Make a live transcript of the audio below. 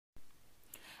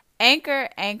Anchor,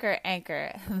 Anchor,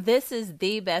 Anchor. This is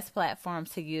the best platform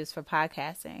to use for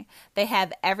podcasting. They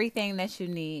have everything that you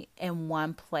need in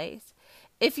one place.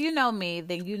 If you know me,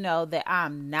 then you know that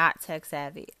I'm not tech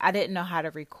savvy. I didn't know how to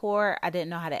record. I didn't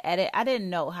know how to edit. I didn't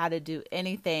know how to do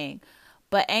anything.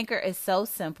 But Anchor is so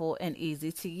simple and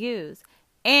easy to use.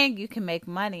 And you can make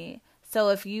money. So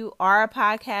if you are a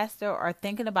podcaster or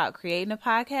thinking about creating a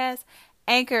podcast,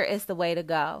 Anchor is the way to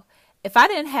go. If I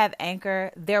didn't have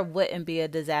Anchor, there wouldn't be a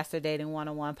Disaster Dating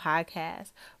 101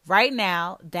 podcast. Right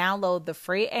now, download the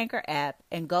free Anchor app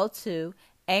and go to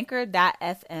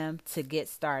anchor.fm to get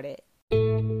started.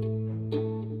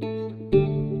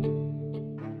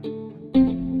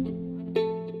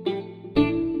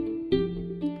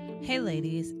 Hey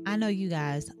ladies, I know you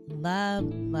guys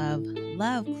love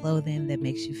clothing that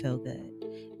makes you feel good.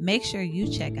 Make sure you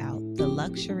check out the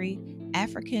luxury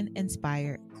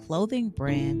African-inspired clothing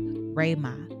brand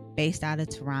Rayma, based out of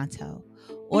Toronto.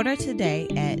 Order today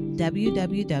at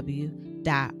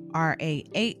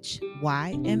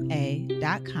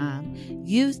www.rahYma.com.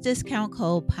 Use discount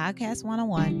code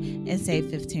podcast101 and save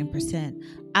 15%.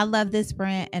 I love this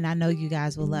brand and I know you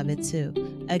guys will love it too.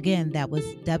 Again, that was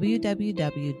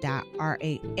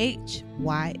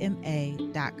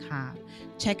www.rahYma.com.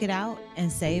 Check it out and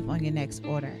save on your next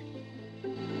order.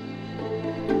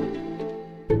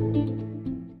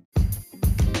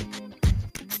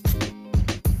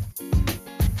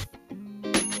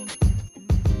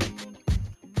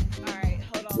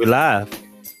 We live.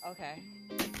 Okay.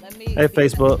 Hey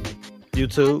Facebook,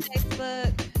 YouTube. Hi,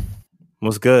 Facebook.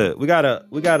 What's good? We got a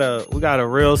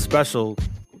real special.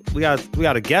 We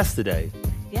got a guest today.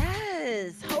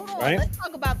 Yes. Hold on. Right? Let's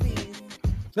talk about these.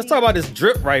 Let's talk about this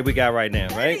drip we got right now,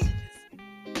 right?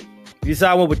 You saw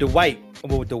I went with the white.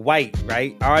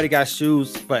 Right? I already got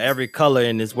shoes for every color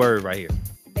in this word right here.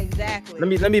 Exactly.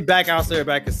 Let me back out so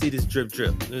everybody can see this drip.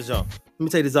 This y'all. Let me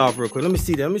take this off real quick. Let me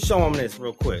see that. Let me show them this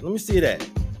real quick. Let me see that.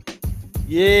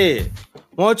 Yeah.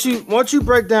 Why don't you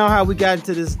break down how we got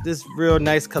into this real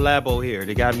nice collabo here?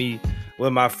 They got me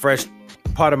with my fresh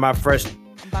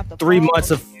 3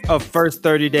 months of first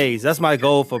 30 days. That's my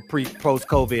goal for post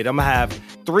COVID. I'm gonna have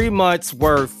 3 months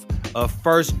worth of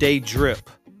first day drip.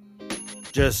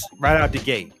 Just right out the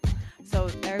gate. So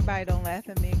everybody don't laugh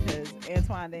at me because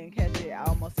Antoine didn't catch it. I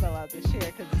almost fell out the chair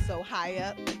because it's so high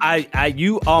up.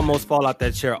 You almost fall out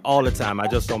that chair all the time. I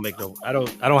just don't I don't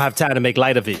have time to make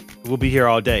light of it. We'll be here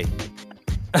all day.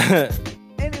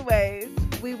 Anyways,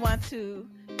 we want to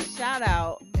shout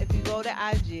out if you go to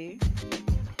IG.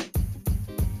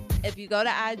 You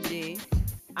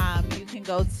can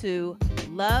go to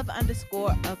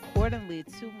love_accordingly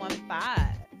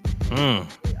 215.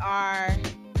 We are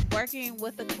working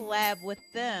with a collab with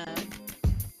them,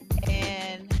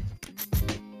 and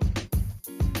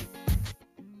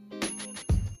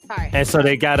so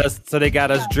they got us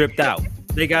dripped out.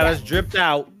 They got us dripped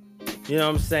out. You know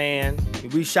what I'm saying?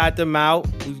 We shot them out.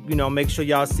 We, make sure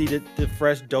y'all see the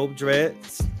fresh dope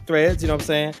threads. You know what I'm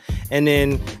saying? And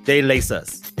then they lace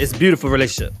us. It's a beautiful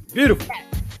relationship. Beautiful. Yes,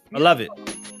 beautiful. I love it.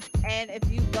 And if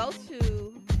you go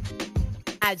to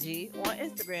IG or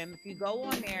Instagram, if you go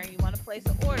on there and you want to place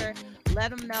an order,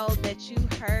 let them know that you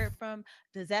heard from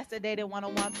Disaster Dating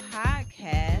 101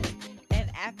 podcast, and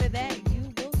after that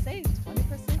you will save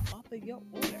 20% off of your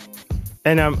order.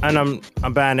 And I'm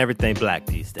buying everything black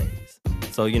these days,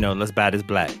 so let's buy this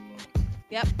black.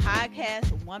 Yep,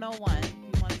 podcast 101 if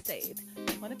you want to save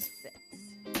 20%.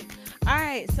 All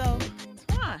right, so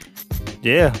Twan.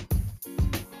 Yeah,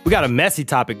 we got a messy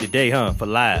topic today, huh? For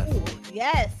live. Ooh,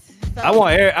 yes. So,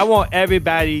 I want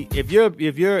everybody. If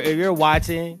you're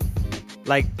watching,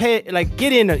 get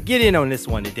in on this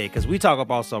one today, because we talk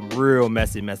about some real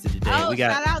messy today. Oh,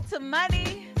 shout out to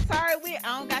Money. Sorry,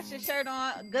 I don't got your shirt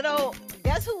on. Good old.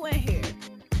 Guess who in here?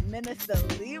 Minister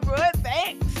Leroy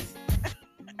Banks.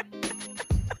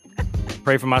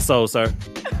 Pray for my soul, sir.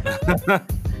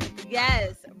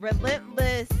 Yes,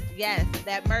 relentless. Yes,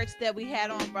 that merch that we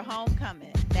had on for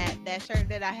homecoming. That shirt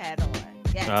that I had on.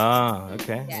 Yes. Ah,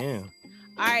 okay. Yes. Yeah.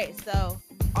 All right. So,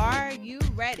 are you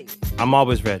ready? I'm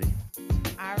always ready.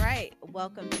 All right.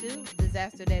 Welcome to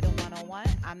Disaster Dating 101.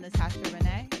 I'm Natasha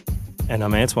Renee. And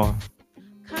I'm Antoine.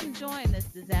 Come join this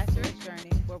disastrous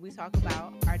journey where we talk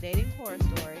about our dating horror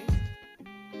stories,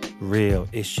 real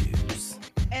issues,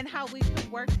 and how we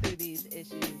can work through these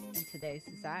issues in today's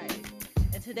society.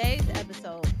 And today's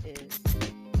episode is,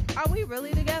 are we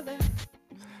really together?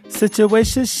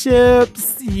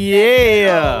 Situationships.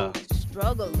 Yeah.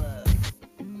 Struggle love.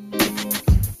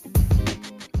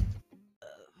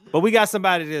 But we got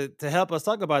somebody to help us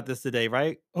talk about this today,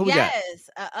 right? Who we got? Yes,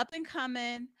 up and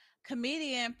coming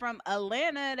comedian from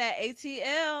Atlanta, that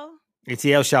ATL.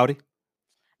 ATL Shouty.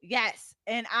 Yes,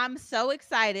 and I'm so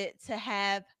excited to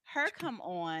have her come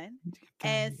on.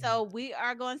 And so we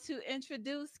are going to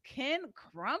introduce Ken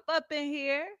Crump up in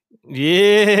here.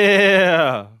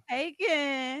 Yeah. Hey,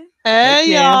 Ken. Hey Hey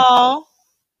Ken. y'all.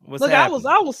 What's Look, I happening?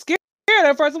 was scared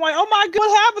at first. I'm like, oh my god,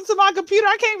 what happened to my computer?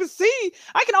 I can't even see.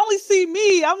 I can only see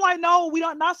me. I'm like, no, we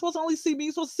don't not supposed to only see me,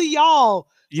 you're supposed to see y'all.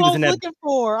 You So I was was in that looking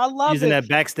for. I love using it. that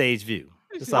backstage view.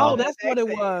 That's She was Oh, in all. that that's what it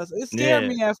backstage. was. It scared Yeah.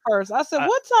 me at first. I said, I,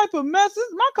 what type of mess?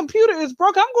 My computer is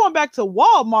broken. I'm going back to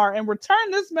Walmart and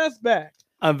return this mess back.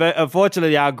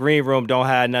 unfortunately, our green room don't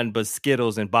have nothing but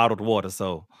Skittles and bottled water.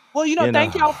 So, Well, you know.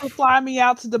 thank y'all for flying me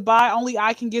out to Dubai. Only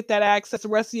I can get that access. The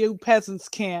rest of you peasants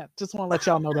can't. Just want to let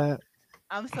y'all know that.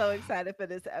 I'm so excited for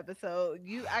this episode.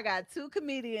 I got two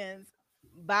comedians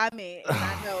by me, and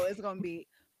I know it's gonna be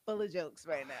full of jokes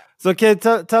right now. So, Ken,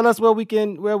 tell us where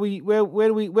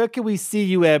where can we see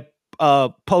you at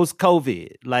post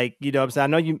COVID? Like, you know what I'm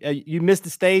saying? I know you missed the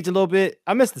stage a little bit.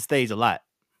 I missed the stage a lot.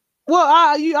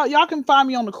 Well, y'all can find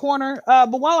me on the corner.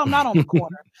 But while I'm not on the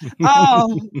corner,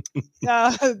 um,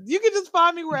 you can just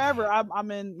find me wherever. I'm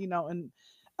in, in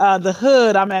the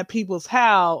hood. I'm at people's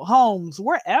homes,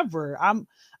 wherever. I'm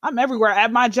everywhere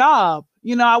at my job.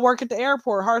 I work at the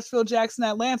airport, Hartsfield Jackson,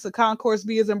 Atlanta. Concourse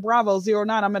B is in Bravo 09.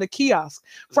 I'm at a kiosk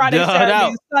Friday, No Saturday,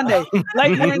 and doubt. Sunday,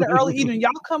 late morning to early evening. Y'all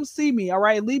come see me, all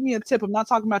right? Leave me a tip. I'm not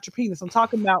talking about your penis. I'm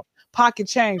talking about pocket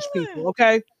change, people.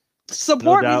 Okay. No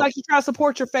Support me doubt. like you try to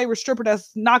support your favorite stripper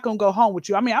that's not gonna go home with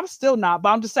you. I mean, I'm still not, but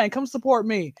I'm just saying, come support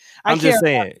me. I I'm care. just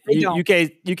saying, They you don't.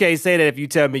 you can't say that if you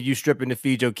tell me you stripping to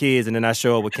feed your kids and then I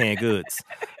show up with canned goods.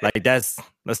 Like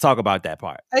let's talk about that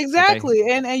part. Okay. Exactly.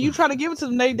 And you try to give it to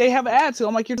them, they have an attitude.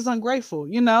 I'm like, you're just ungrateful,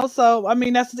 So I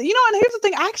mean, that's and here's the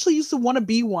thing. I actually used to want to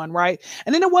be one, right?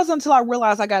 And then it wasn't until I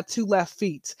realized I got two left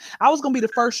feet. I was gonna be the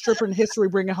first stripper in history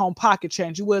bringing home pocket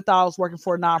change. You would have thought I was working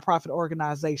for a nonprofit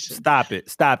organization. Stop it.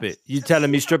 Stop it. You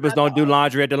telling me strippers don't do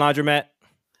laundry at the laundromat?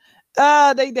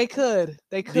 They could.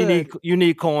 They could. You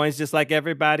need coins just like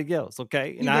everybody else,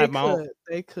 okay? And I They have my own. could.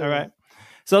 They could. All right.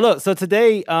 So look, so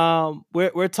today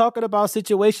we're talking about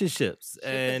situationships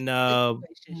and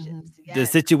Situationships, the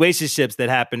yes. situationships that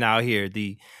happen out here,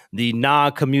 the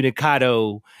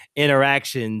non-communicado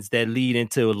interactions that lead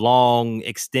into long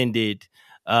extended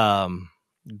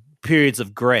periods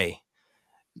of gray.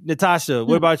 Natasha,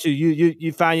 what about you?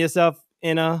 You find yourself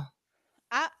in a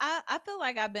I feel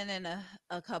like I've been in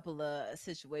a couple of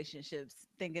situationships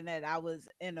thinking that I was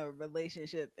in a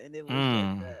relationship and it was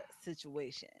just a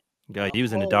situation. yeah, A you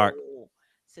was in the dark. whole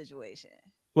situation.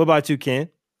 What about you, Ken?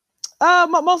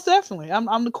 Most definitely.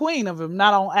 I'm the queen of them,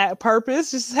 not on purpose.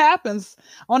 Just happens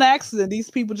on accident. These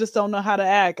people just don't know how to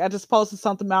act. I just posted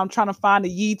something about I'm trying to find a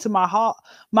ye to my hall,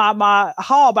 my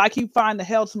hall, but I keep finding the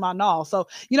hell to my null. So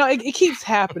it keeps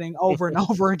happening over and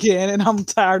over again, and I'm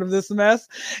tired of this mess.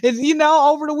 It's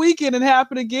over the weekend it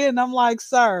happened again. And I'm like,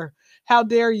 sir, how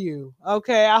dare you?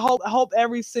 Okay, I hope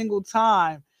every single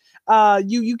time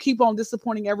you keep on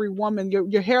disappointing every woman.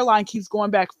 Your hairline keeps going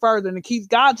back further, and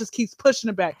God just keeps pushing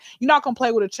it back. You're not gonna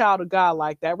play with a child of God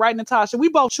like that, right, Natasha? We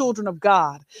both children of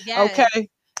God. Yes. Okay.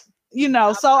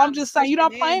 So I'm just saying, you're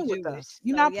not Christian and playing with Jewish. us.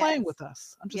 You're So not yes. playing with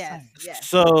us. I'm just saying. Yes.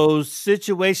 So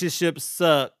situationships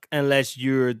suck unless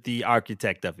you're the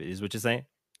architect of it, is what you're saying?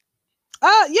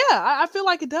 Yeah, I feel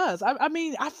like it does. I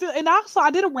mean, I feel, and also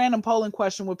I did a random polling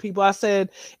question with people. I said,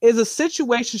 is a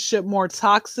situationship more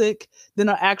toxic than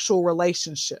an actual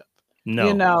relationship?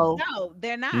 No. No,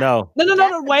 they're not. No. No.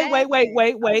 That's the Wait. bad thing.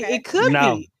 Okay. It could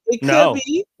No. be. It could No.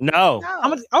 be. No.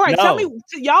 No. All right. No.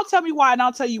 Y'all tell me why, and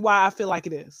I'll tell you why I feel like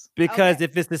it is. Because Okay.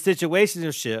 if it's the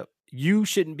situationship, you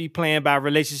shouldn't be playing by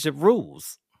relationship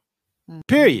rules. Mhm.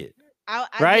 Period.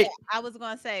 Right? I was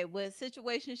gonna say with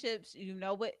situationships, you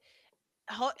know what?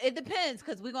 It depends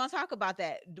because we're gonna talk about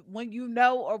that when you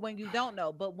know or when you don't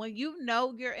know. But when you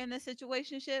know you're in a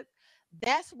situationship,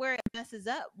 that's where it messes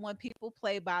up when people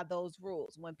play by those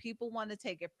rules. When people want to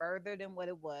take it further than what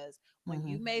it was. When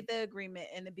you made the agreement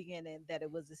in the beginning that it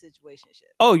was a situationship.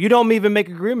 Oh, you don't even make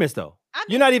agreements though. I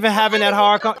You're mean, not even having that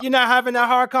hard. no. You're not having that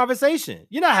hard conversation.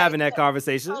 You're not Right. having that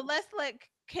conversation. So let's let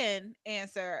Ken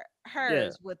answer Yeah.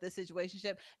 hers with the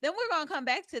situationship. Then we're gonna come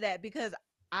back to that because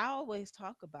I always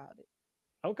talk about it.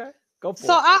 Okay. Go for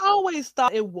So it. I always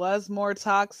thought it was more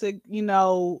toxic,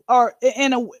 or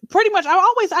in a pretty much.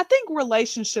 I think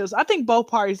relationships. I think both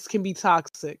parties can be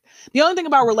toxic. The only thing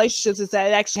about relationships is that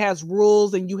it actually has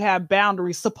rules and you have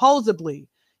boundaries, supposedly,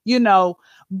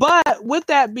 But with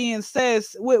that being said,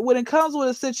 when it comes with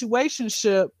a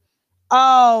situationship,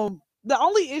 the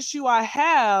only issue I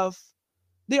have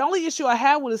The only issue I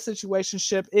have with a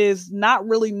situationship is not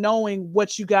really knowing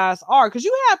what you guys are, because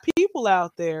you have people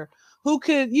out there who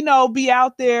could, be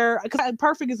out there.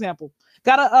 Perfect example.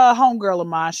 Got a homegirl of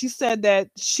mine. She said that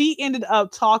she ended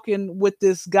up talking with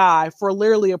this guy for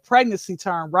literally a pregnancy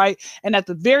term, right? And at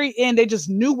the very end, they just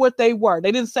knew what they were.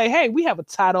 They didn't say, "Hey, we have a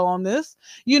title on this."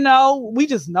 We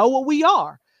just know what we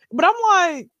are. But I'm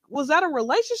like, was that a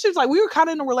relationship? Like, we were kind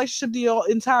of in a relationship the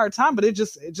entire time, but it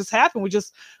just happened. We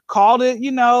just called it,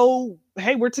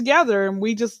 hey, we're together, and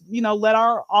we just, let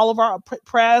all of our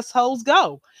press hoes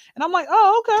go. And I'm like,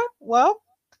 oh, okay, well,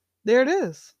 there it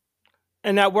is.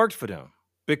 And that worked for them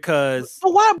because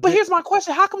But why? But here's my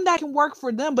question: how come that can work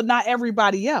for them, but not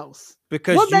everybody else?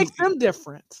 because What you makes them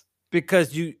different?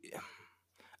 because you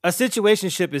a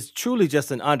situationship is truly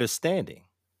just an understanding.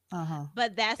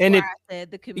 But that's And why if I said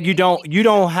the you communication.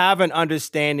 don't have an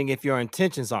understanding if your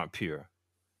intentions aren't pure.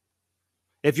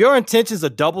 If your intentions are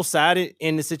double-sided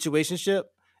in the situationship,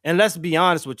 and let's be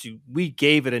honest with you, we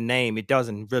gave it a name, it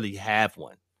doesn't really have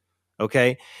one.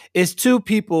 Okay, it's two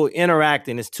people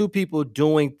interacting, it's two people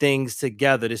doing things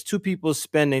together, there's two people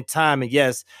spending time, and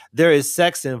yes, there is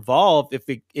sex involved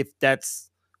if that's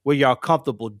what y'all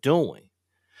comfortable doing.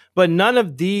 But none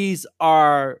of these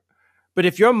are. But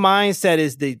if your mindset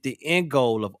is the end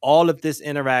goal of all of this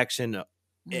interaction,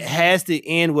 it has to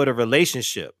end with a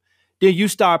relationship, then you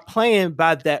start playing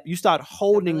by that. You start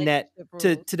holding that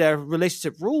to that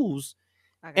relationship rules,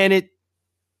 and it.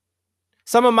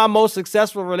 Some of my most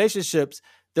successful relationships,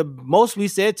 the most we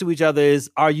said to each other is,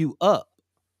 "Are you up?"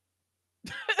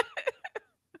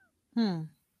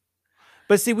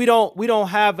 But see, we don't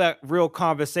have that real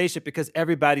conversation because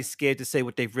everybody's scared to say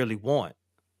what they really want.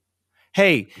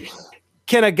 Hey,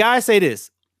 can a guy say this?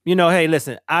 Hey,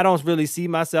 listen, I don't really see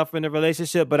myself in a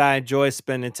relationship, but I enjoy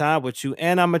spending time with you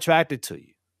and I'm attracted to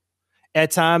you.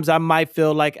 At times I might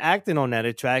feel like acting on that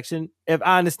attraction. If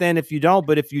I understand if you don't,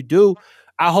 but if you do,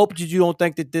 I hope that you don't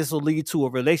think that this will lead to a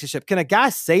relationship. Can a guy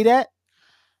say that?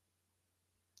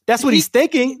 That's what he's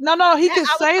thinking. No, he can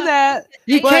say that.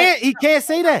 He can't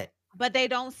say that. But they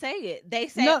don't say it. They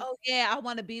say, No. "Oh yeah, I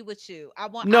want to be with you. I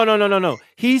want." No.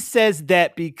 He says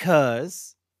that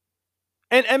because,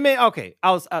 and man, okay.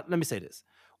 Let me say this.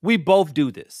 We both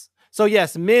do this. So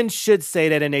yes, men should say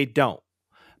that, and they don't.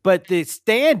 But the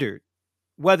standard,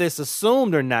 whether it's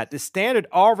assumed or not, the standard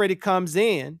already comes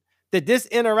in that this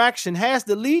interaction has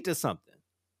to lead to something.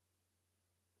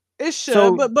 It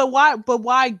should, but why? But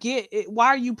why get it? Why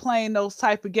are you playing those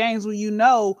type of games when who's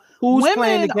women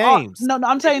playing the are? games? No,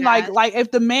 I'm saying like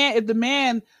if the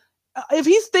man, if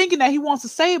he's thinking that he wants to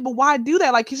say it, but why do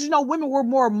that? Like, because women were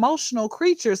more emotional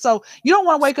creatures, so you don't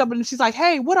want to wake up and she's like,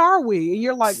 "Hey, what are we?" And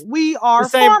you're like, "We are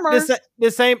farmers." The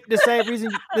same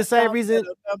reason. The same reason.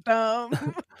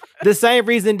 The same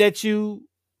reason that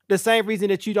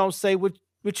you don't say what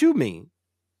you mean.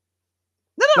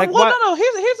 No.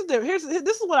 Here's the difference.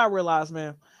 This is what I realized,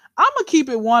 man. I'm gonna keep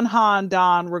it one Han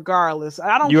Don regardless.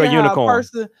 I don't You're care a unicorn.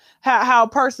 how a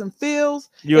person feels.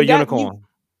 You're a unicorn.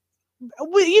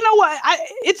 You know what?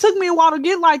 It took me a while to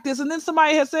get like this, and then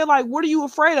somebody had said, like, "What are you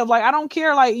afraid of?" Like, I don't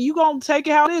care. Like, you gonna take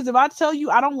it how it is. If I tell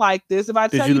you I don't like this, if I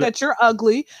tell you that you're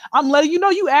ugly, I'm letting you know.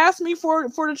 You asked me for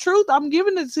the truth. I'm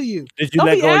giving it to you. Did you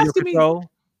let go of your control?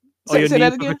 Or your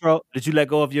need for control? Did you let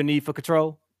go of your need for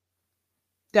control?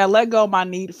 That let go of my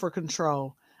need for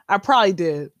control. I probably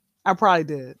did.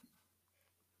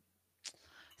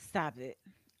 Stop it.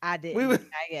 I didn't. Not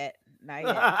yet. Not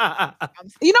yet.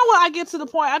 You know what? I get to the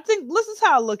point. I think this is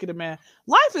how I look at it, man.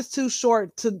 Life is too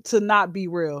short to not be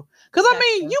real. Because I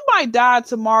mean, you might die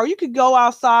tomorrow. You could go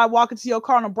outside, walk into your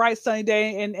car on a bright sunny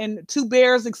day, and two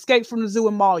bears escape from the zoo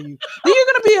and maul you. Then you're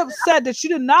gonna be upset that you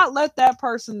did not let that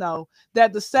person know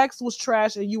that the sex was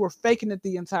trash and you were faking it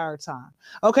the entire time.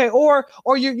 Okay, or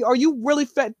you really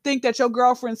think that your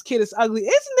girlfriend's kid is ugly?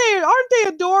 Aren't they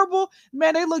adorable?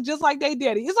 Man, they look just like they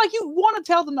daddy. It's like you want to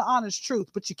tell them the honest truth,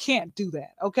 but you can't do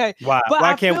that. Okay, why? But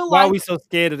Why are we so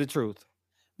scared of the truth?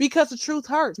 Because the truth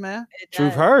hurts, man.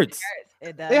 Truth hurts.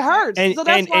 It does. It hurts. And, so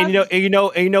that's and you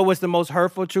know what's the most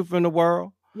hurtful truth in the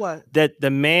world? What? That the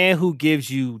man who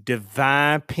gives you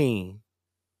divine pain,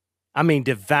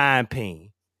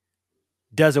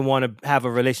 doesn't want to have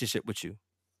a relationship with you.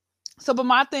 So, but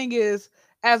my thing is,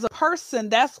 as a person,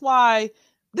 that's why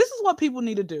this is what people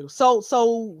need to do.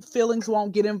 So feelings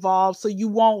won't get involved. So you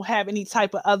won't have any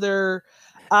type of other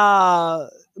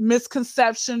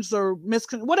misconceptions or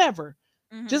whatever.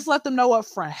 Mm-hmm. Just let them know up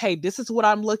front. Hey, this is what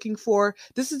I'm looking for.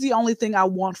 This is the only thing I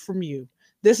want from you.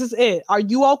 This is it. Are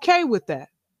you okay with that?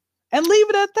 and leave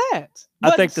it at that. I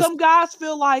But think this. some guys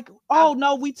feel like, oh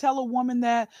no, we tell a woman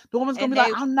that the woman's gonna And be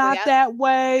like, they, I'm not yep, that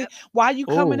way. yep. Why are you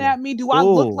coming Oh, at me? Do I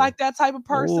look oh, like that type of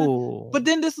person? But oh,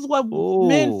 then this is what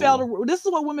oh. this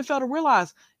is what women fail to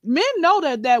realize. Men know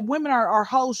that women are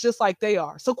hoes just like they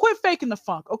are. So quit faking the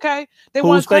funk, okay? They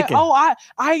want Who's to claim, faking? oh,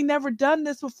 I ain't never done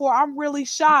this before. I'm really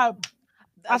shy.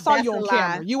 I saw That's you a on lie,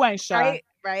 camera. You ain't shy. right?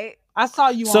 Right. I saw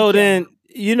you on So camera. then,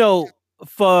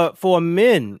 for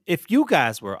men, if you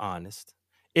guys were honest,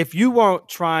 if you weren't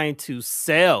trying to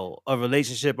sell a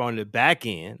relationship on the back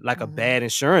end like a Mhm, bad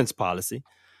insurance policy,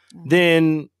 mhm.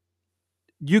 then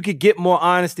you could get more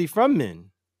honesty from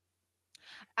men.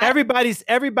 I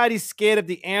Everybody's scared of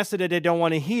the answer that they don't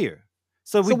want to hear.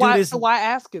 So we do this So why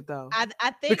ask it though? I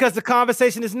think, because the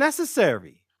conversation is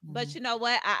necessary. but Mhm. you know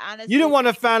what? I You didn't honestly want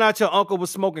to find out your uncle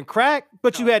was smoking crack,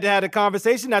 but you no. had to have a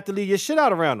conversation not to leave your shit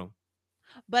out around him.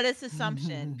 But it's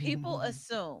assumption. People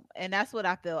assume, and that's what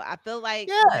I feel. I feel like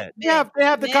Yeah, they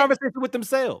have the men conversation with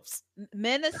themselves.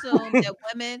 men assume that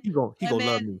He gonna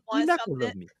love women me. He want not gonna something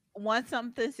love me.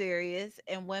 serious,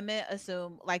 and women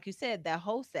assume, like you said, that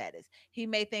hoe status. He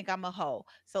may think I'm a hoe,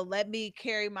 so let me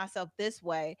carry myself this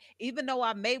way, even though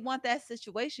I may want that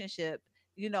situationship.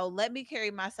 Let me carry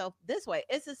myself this way.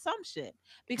 It's assumption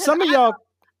because Some of y'all,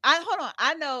 I hold on.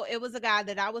 I know it was a guy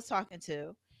that I was talking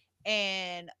to,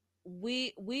 and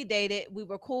we dated. We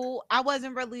were cool. I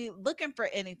wasn't really looking for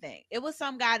anything. It was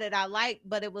some guy that I liked,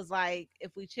 but it was like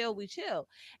if we chill, we chill.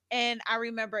 And I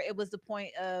remember it was the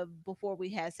point of before we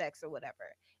had sex or whatever.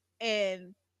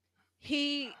 And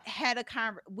he had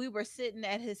we were sitting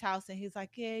at his house and he's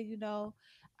like, yeah,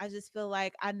 I just feel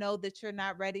like I know that you're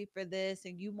not ready for this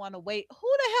and you want to wait. Who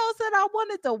the hell said I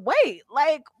wanted to wait?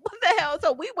 Like, what the hell?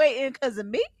 So we waiting because of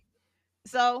me?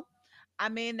 So, I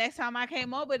mean, next time I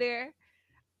came over there,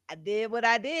 I did what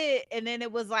I did. And then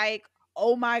it was like,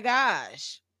 oh my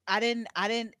gosh,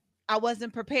 I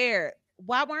wasn't prepared.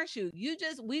 Why weren't you?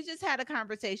 We just had a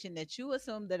conversation that you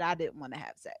assumed that I didn't want to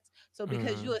have sex. So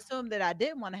because you Mhm. assumed that I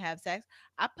didn't want to have sex,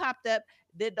 I popped up,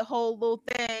 did the whole little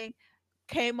thing,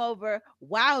 came over,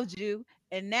 wowed you,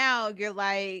 and now you're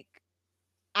like,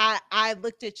 I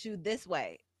looked at you this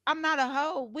way. I'm not a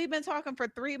hoe. We've been talking for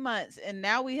 3 months and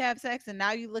now we have sex and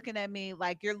now you looking at me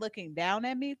like you're looking down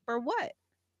at me for what?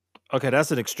 Okay,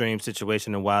 that's an extreme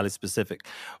situation and wildly specific,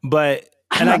 but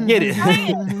and I get it,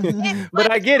 Saying but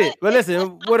I get but it. But it's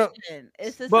listen, assumption.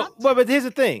 It's assumption. but here's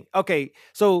the thing. Okay,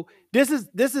 so this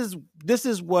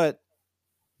is what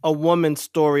a woman's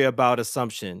story about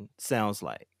assumption sounds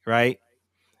like, right?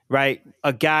 Right?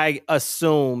 A guy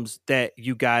assumes that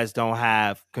you guys don't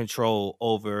have control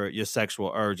over your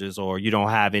sexual urges or you don't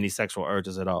have any sexual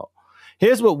urges at all.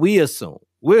 Here's what we assume.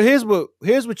 Well,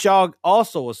 here's what y'all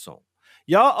also assume.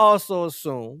 Y'all also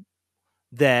assume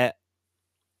that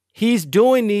he's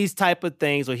doing these type of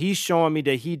things or he's showing me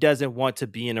that he doesn't want to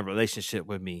be in a relationship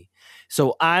with me.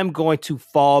 So I'm going to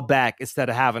fall back instead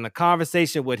of having a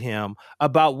conversation with him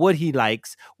about what he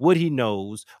likes, what he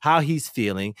knows, how he's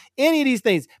feeling, any of these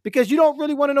things, because you don't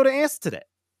really want to know the answer to that.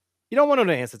 You don't want to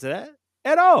know the answer to that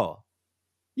at all.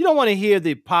 You don't want to hear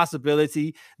the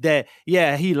possibility that,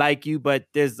 yeah, he like you, but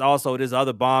there's also this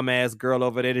other bomb ass girl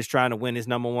over there that's trying to win his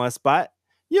number one spot.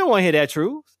 You don't want to hear that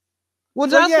truth. Well,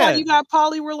 So that's why yeah, you got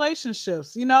poly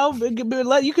relationships. You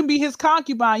can be his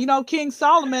concubine. King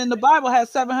Solomon in the Bible has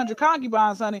 700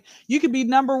 concubines, honey. You could be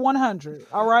number 100.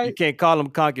 All you right. can't call them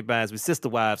concubines. We sister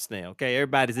wives now. Okay,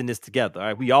 everybody's in this together. All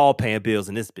right, we all paying bills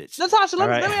in this bitch. Natasha, All let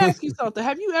me right. ask you something.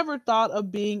 Have you ever thought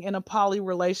of being in a poly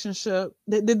relationship?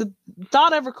 Did the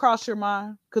thought ever cross your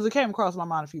mind? Because it came across my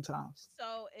mind a few times.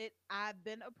 So I've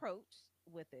been approached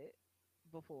with it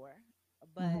before,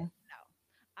 but Hmm. no.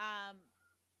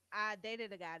 I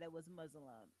dated a guy that was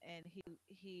Muslim, and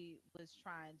he was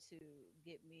trying to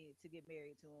get me to get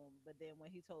married to him. But then when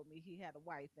he told me he had a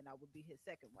wife and I would be his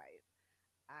second wife,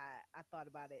 I thought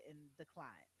about it and declined.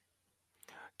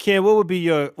 Ken, what would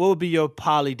be your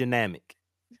poly dynamic?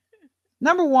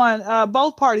 Number one,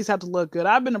 both parties have to look good.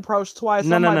 I've been approached twice.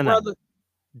 No, I'm no, like, no, no. brother.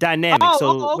 Dynamic. Oh, So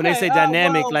oh, when they okay. say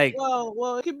dynamic, Well, like,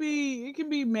 well. It can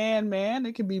be man, man.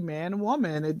 It can be man and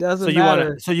woman. It so doesn't you want to,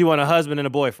 matter. so you want a husband and a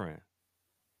boyfriend,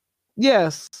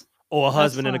 Yes, or a that's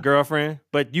husband and a fine. girlfriend,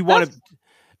 but you want That's to.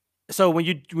 So when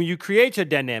you create your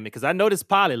dynamic, because I know this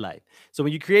poly life. So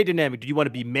when you create dynamic, do you want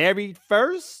to be married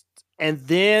first and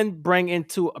then bring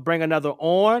another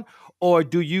on, or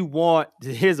do you want?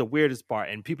 Here's the weirdest part,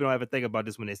 and people don't ever think about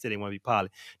this when they say they want to be poly.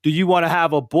 Do you want to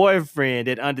have a boyfriend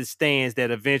that understands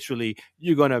that eventually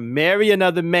you're going to marry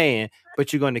another man,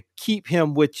 but you're going to keep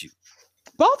him with you?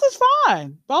 both is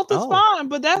fine. Both is Oh, fine.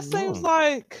 But that seems no.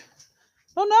 like,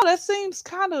 oh no, that seems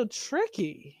kind of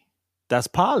tricky. That's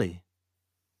poly.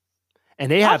 And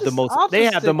they have the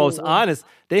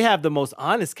most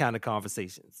honest kind of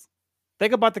conversations.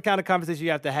 Think about the kind of conversation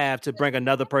you have to bring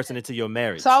another person into your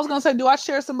marriage. So I was gonna say, do I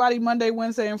share somebody Monday,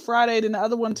 Wednesday, and Friday, then the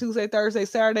other one Tuesday, Thursday,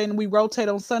 Saturday, and we rotate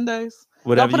on Sundays?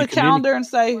 Whatever Don't put you a calendar and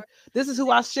say, this is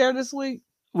who I share this week.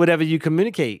 Whatever you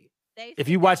communicate. If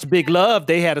you watch Big Love,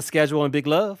 they had a schedule on Big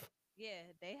Love. Yeah,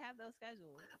 they have those schedules.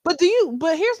 But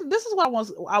this is what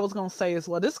I was gonna say as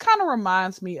well. This kind of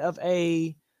reminds me of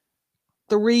a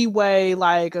three-way,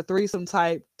 like a threesome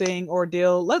type thing or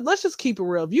deal. Let's just keep it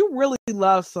real. If you really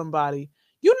love somebody,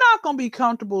 you're not gonna be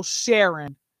comfortable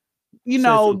sharing,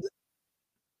 let's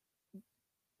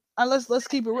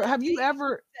keep it real. Have you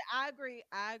ever? I agree,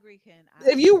 Ken.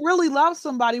 If you really love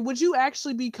somebody, would you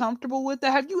actually be comfortable with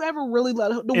that? Have you ever really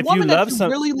loved the woman that you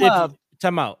really love?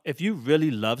 Time out. If you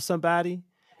really love somebody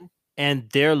and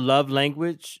their love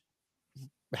language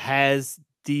has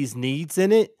these needs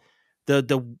in it,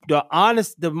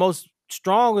 the most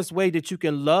strongest way that you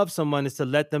can love someone is to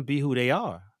let them be who they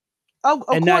are. Oh,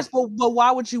 of course, but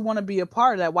why would you want to be a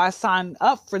part of that? Why sign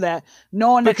up for that,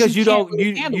 knowing that you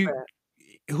can't handle that?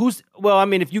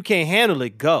 If you can't handle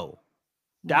it, go.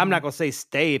 I'm not gonna say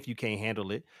stay if you can't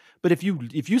handle it. But if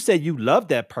you say you love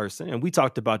that person, and we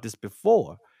talked about this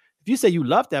before, if you say you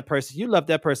love that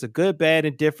person good, bad,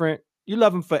 and different. You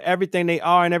love them for everything they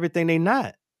are and everything they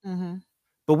not. Mm-hmm.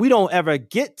 But we don't ever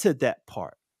get to that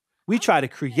part. We try to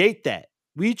create that.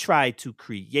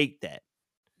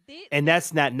 And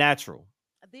that's not natural.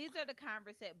 These are the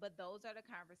but those are the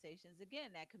conversations,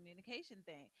 again, that communication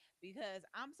thing. Because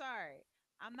I'm sorry,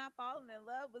 I'm not falling in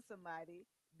love with somebody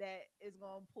that is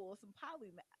going to pull some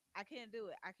poly. I can't do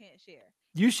it. I can't share.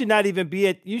 You should not even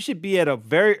you should be at a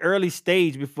very early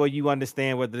stage before you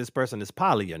understand whether this person is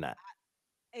poly or not.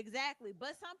 Exactly.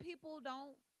 But some people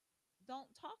don't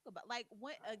talk about, like,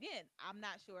 when, again, I'm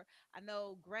not sure. I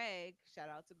know Greg, shout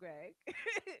out to Greg.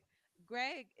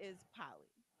 Greg is poly,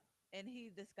 and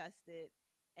he discussed it,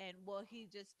 and he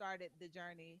just started the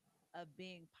journey of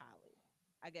being poly,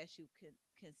 I guess you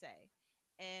can say.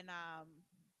 And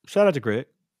shout out to Greg.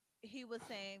 He was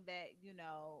saying that,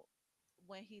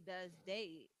 when he does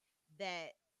date, that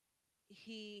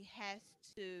he has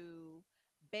to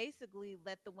basically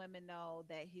let the women know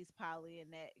that he's poly,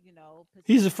 and that,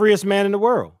 he's the freest man in the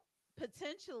world.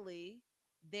 Potentially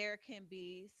there can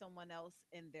be someone else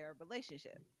in their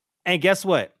relationship. And guess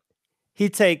what? He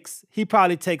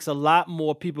probably takes a lot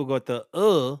more people go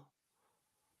to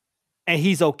and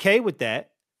he's okay with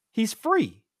that. He's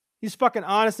free. He's fucking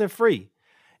honest and free.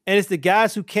 And it's the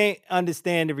guys who can't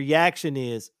understand the reaction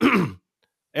is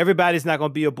everybody's not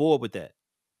going to be aboard with that.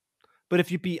 But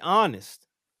if you be honest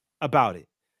about it,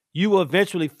 you will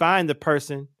eventually find the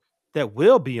person that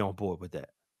will be on board with that.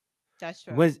 That's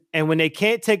true. When they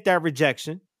can't take that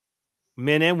rejection,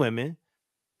 men and women,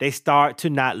 they start to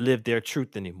not live their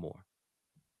truth anymore.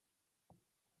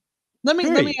 Let me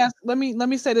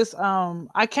say this.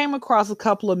 I came across a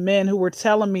couple of men who were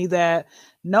telling me that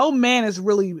no man is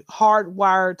really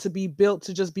hardwired to be built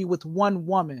to just be with one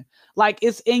woman. Like,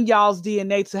 it's in y'all's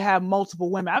DNA to have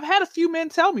multiple women. I've had a few men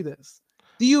tell me this.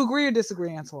 Do you agree or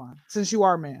disagree, Antoine, since you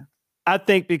are a man? I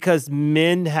think because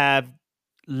men have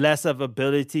less of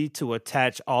ability to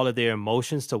attach all of their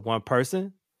emotions to one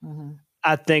person,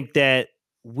 I think that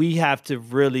we have to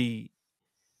really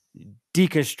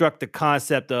deconstruct the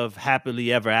concept of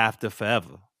happily ever after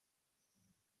forever.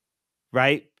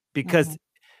 Right? Because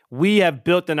we have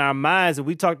built in our minds, and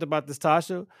we talked about this,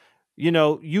 Tasha,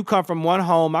 you come from one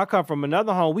home, I come from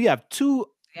another home. We have two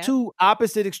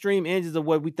opposite extreme ends of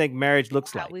what we think marriage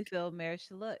looks like. How we feel marriage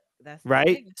should look. That's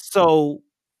right. So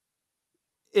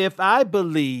if I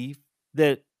believe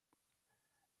that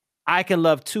I can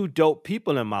love two dope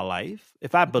people in my life,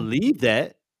 if I believe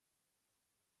that,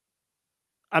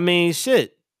 I mean,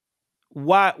 shit,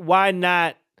 why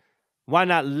not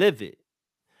live it?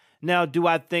 Now, do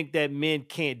I think that men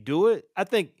can't do it? I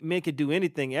think men can do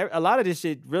anything. A lot of this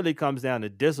shit really comes down to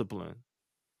discipline.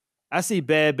 I see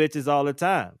bad bitches all the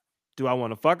time. Do I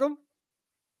want to fuck them?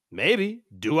 Maybe.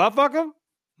 Do I fuck them?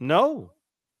 No.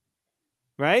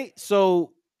 Right?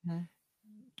 So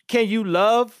can you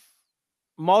love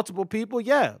multiple people?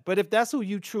 Yeah. But if that's who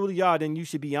you truly are, then you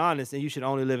should be honest and you should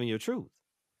only live in your truth.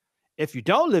 If you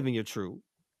don't live in your truth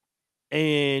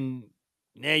and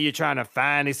now you're trying to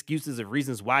find excuses and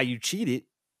reasons why you cheated,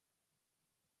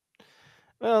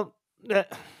 well,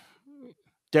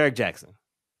 Derek Jackson.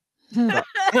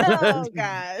 Oh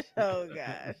gosh.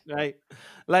 Right?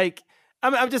 Like,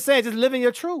 I'm just saying, just live in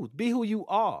your truth. Be who you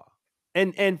are.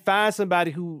 And find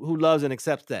somebody who loves and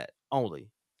accepts that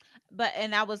only. But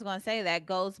and I was going to say that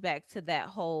goes back to that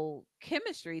whole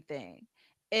chemistry thing.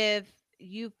 If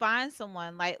you find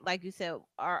someone like you said,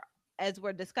 or as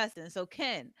we're discussing, so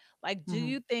Ken, like, do Mhm.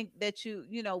 you think that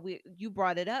you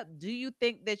brought it up? Do you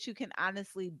think that you can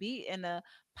honestly be in a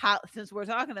since we're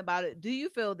talking about it? Do you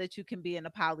feel that you can be in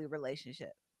a poly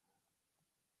relationship?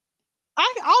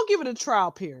 I'll give it a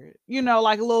trial period,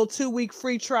 like a little 2-week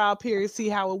free trial period, see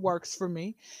how it works for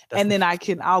me. That's And then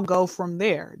I'll go from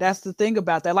there. That's the thing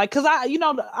about that. Like, cause I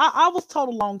was told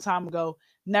a long time ago,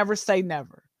 never say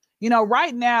never.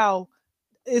 Right now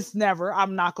it's never,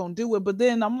 I'm not going to do it. But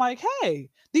then I'm like, hey,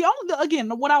 again,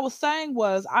 what I was saying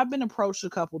was I've been approached a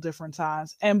couple different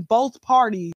times and both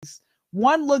parties,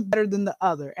 one looked better than the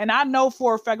other. And I know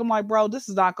for a fact, I'm like, bro, this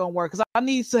is not going to work because I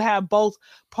need to have both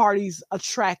parties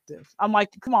attractive. I'm like,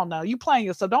 come on now, you playing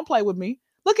yourself. Don't play with me.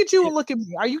 Look at you yeah. and look at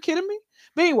me. Are you kidding me?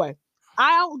 But anyway,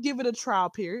 I'll give it a trial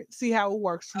period, see how it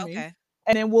works for me. Okay.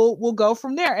 And then we'll go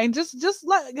from there. And just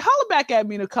holler back at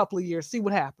me in a couple of years, see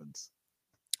what happens.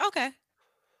 Okay.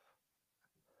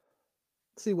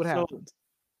 See what So happens.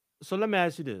 so let me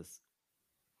ask you this.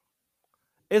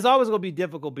 It's always gonna be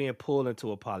difficult being pulled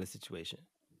into a poly situation.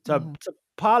 Mhm.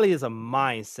 Poly is a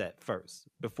mindset first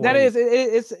before That is,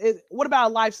 anything. what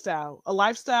about a lifestyle? A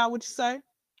lifestyle, would you say?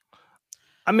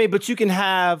 I mean, but you can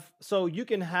have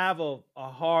a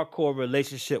hardcore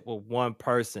relationship with one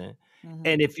person, Hmm.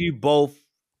 and if you both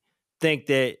think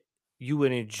that you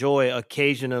would enjoy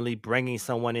occasionally bringing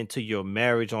someone into your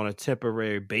marriage on a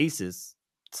temporary basis,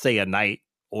 say a night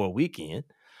or a weekend,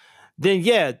 then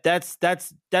yeah, that's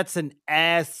an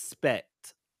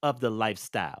aspect of the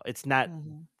lifestyle. It's not.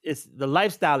 Hmm. It's the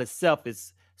lifestyle itself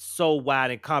is so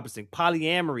wide encompassing.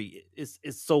 Polyamory is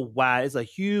so wide. It's a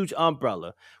huge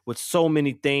umbrella with so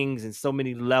many things and so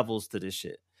many levels to this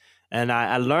shit. And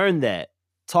I learned that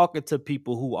talking to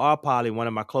people who are poly. One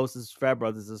of my closest frat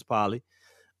brothers is poly.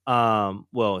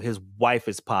 Well, his wife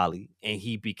is poly, and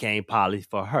he became poly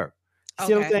for her. You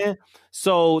see what Okay. I'm saying?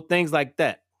 So things like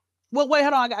that. Well, wait,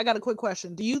 hold on. I got a quick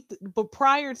question. But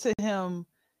prior to him,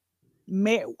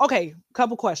 okay,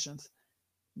 couple questions.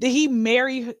 Did he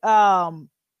marry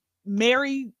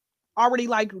already,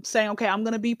 like saying, okay, I'm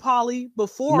gonna be poly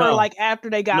before, or No, like after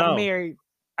they got no. married?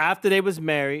 After they was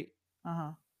married, Uh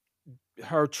huh.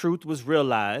 her truth was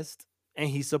realized, and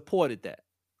he supported that.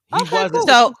 He Okay, wasn't. cool,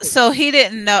 So cool, cool. so he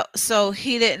didn't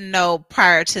know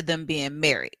prior to them being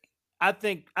married. I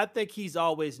think he's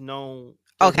always known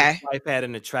that his Okay. wife had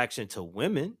an attraction to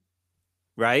women,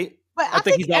 right? But I I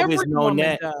think think he's always every known woman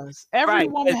that, does. Every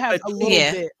right? woman has But a little who,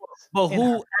 Yeah. bit but in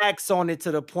her. who acts on it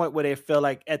to the point where they feel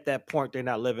like at that point they're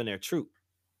not living their truth?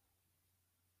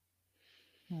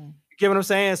 Hmm. You get what I'm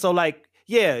saying? So like,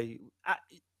 yeah, I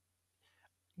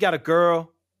got a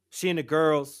girl, she and the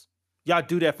girls, y'all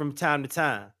do that from time to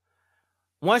time.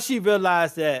 Once she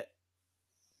realized that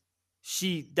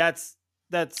she that's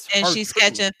And her she's truth,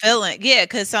 catching feeling. Yeah,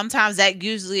 because sometimes that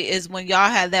usually is when y'all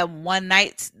have that one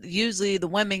night. Usually the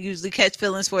women usually catch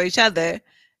feelings for each other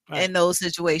right? in those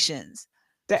situations.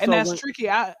 And So that's when tricky.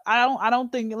 I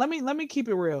don't think. Let me keep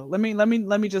it real. Let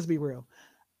me just be real.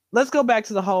 Let's go back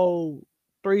to the whole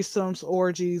threesomes,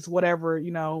 orgies, whatever,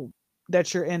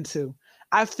 that you're into.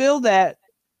 I feel that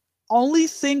only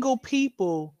single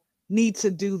people need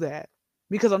to do that,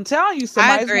 because I'm telling you, I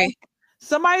somebody's going agree.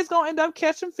 somebody's going to end up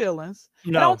catching feelings.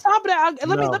 And on no, top of that,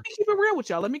 let no. me keep it real with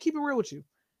y'all. Let me keep it real with you.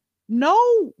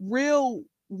 No real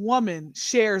woman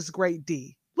shares great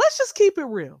D. Let's just keep it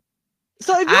real.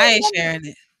 So if your I ain't woman sharing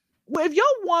it. well, if your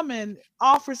woman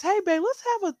offers, hey babe, let's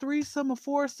have a threesome, a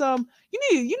foursome, you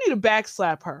need to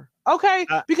backslap her, okay?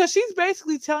 I, Because she's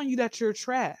basically telling you that you're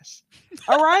trash.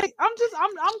 All right, I'm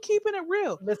keeping it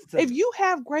real. listen to If me. you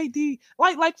have great D,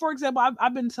 like for example,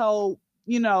 I've been told,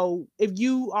 if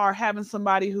you are having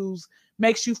somebody who's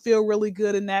makes you feel really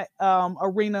good in that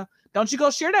arena, don't you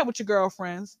go share that with your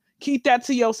girlfriends. Keep that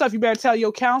to yourself. You better tell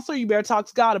your counselor. You better talk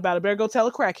to God about it. Better go tell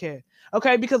a crackhead,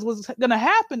 okay? Because what's gonna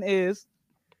happen is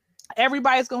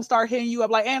everybody's gonna start hitting you up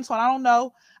like, Antoine, I don't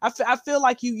know. I feel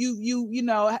like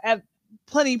at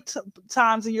plenty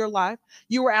times in your life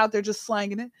you were out there just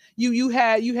slanging it. You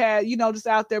had just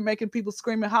out there making people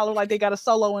scream and holler like they got a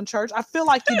solo in church. I feel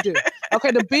like you do.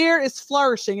 Okay, the beard is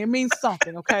flourishing. It means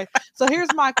something. Okay, so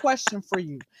here's my question for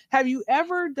you: have you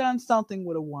ever done something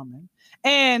with a woman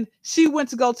and she went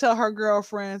to go tell her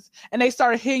girlfriends and they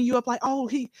started hitting you up like, oh,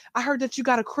 I heard that you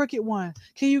got a crooked one.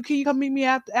 Can you come meet me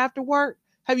after work?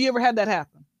 Have you ever had that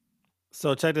happen?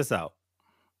 So check this out.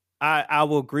 I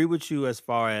will agree with you as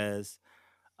far as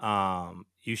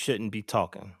you shouldn't be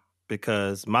talking,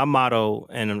 because my motto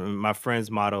and my friend's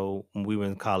motto when we were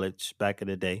in college back in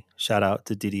the day, shout out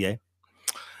to DDA.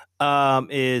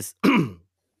 is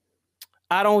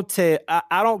I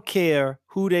don't care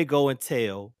who they go and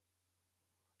tell.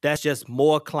 That's just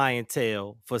more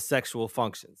clientele for sexual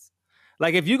functions.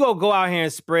 Like if you go out here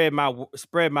and spread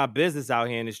my business out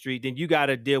here in the street, then you got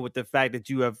to deal with the fact that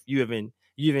you've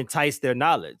enticed their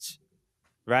knowledge,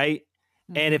 right?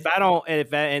 And if I don't,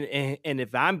 and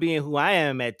if I'm being who I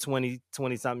am at 20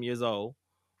 something years old,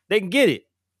 they can get it.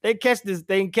 They catch this.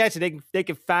 They can catch it. They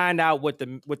can find out what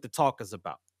the talk is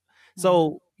about.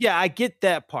 So yeah, I get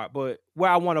that part, but where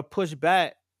I want to push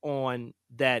back on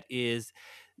that is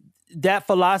that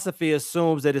philosophy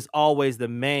assumes that it's always the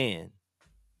man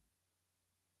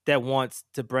that wants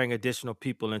to bring additional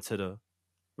people into the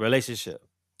relationship.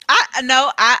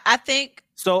 I think.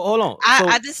 So hold on.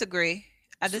 I disagree.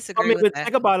 I disagree with that.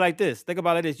 Think about it like this.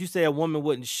 You say a woman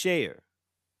wouldn't share,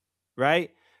 right?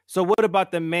 So what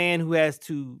about the man who has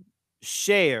to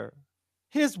share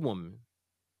his woman?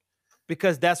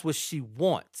 Because that's what she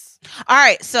wants. All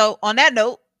right. So on that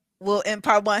note, we'll end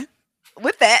part 1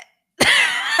 with that.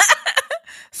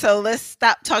 So let's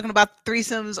stop talking about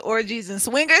threesomes, orgies, and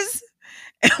swingers.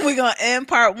 And we're going to end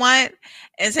part 1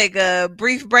 and take a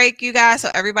brief break, you guys.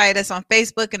 So everybody that's on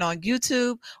Facebook and on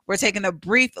YouTube, we're taking a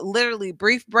literally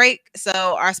brief break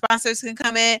so our sponsors can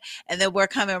come in, and then we're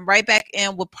coming right back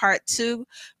in with part 2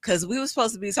 because we were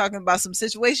supposed to be talking about some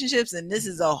situationships, and this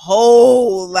is a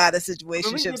whole lot of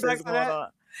situationships that's going on.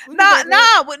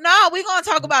 No, we're going to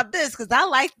talk about this because I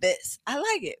like this. I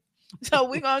like it. So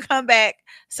we're going to come back.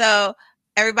 So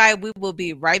everybody, we will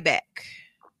be right back.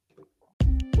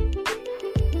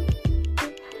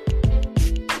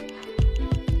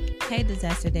 Hey,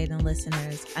 Disaster Dating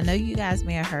listeners. I know you guys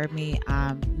may have heard me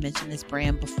mention this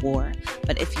brand before,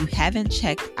 but if you haven't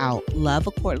checked out Love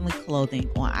Accordingly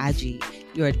Clothing on IG,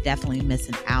 you're definitely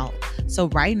missing out. So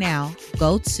right now,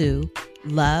 go to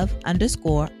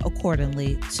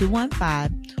love_accordingly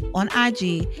 215 on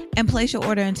IG and place your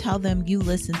order and tell them you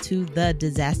listen to the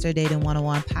Disaster Dating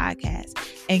 101 podcast,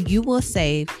 and you will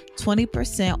save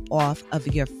 20% off of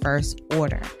your first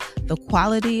order. The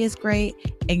quality is great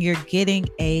and you're getting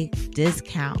a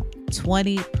discount,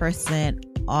 20%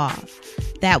 off.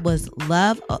 That was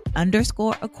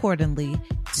love_accordingly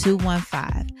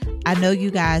 215. I know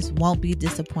you guys won't be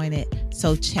disappointed,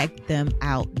 so check them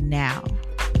out now.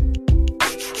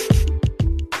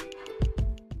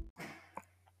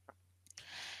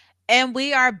 And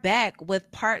we are back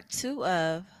with part 2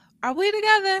 of Are We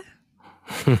Together?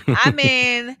 I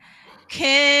mean,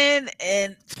 Ken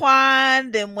and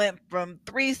Twan then went from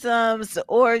threesomes to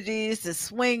orgies to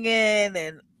swinging,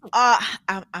 and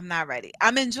I'm not ready.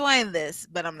 I'm enjoying this,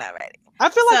 but I'm not ready. I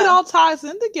feel like it all ties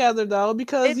in together though,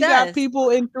 because you got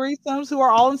people in threesomes who are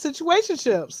all in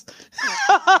situationships.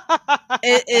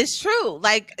 It's true.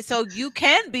 Like, so you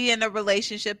can be in a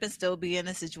relationship and still be in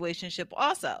a situationship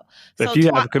also. So if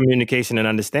you have communication and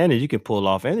understanding, you can pull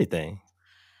off anything.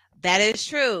 That is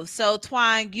true. So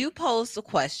Twine, you posed a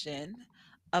question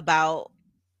about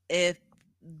if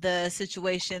the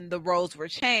situation, the roles were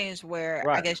changed, where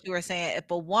I guess you were saying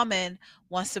if a woman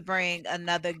wants to bring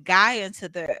another guy into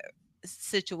the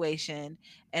situation,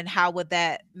 and how would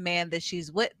that man that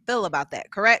she's with feel about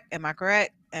that? Correct? Am I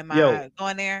correct? Am I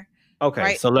going there? Okay,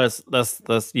 right? So let's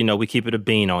we keep it a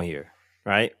bean on here,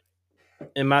 right?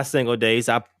 In my single days,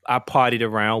 I partied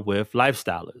around with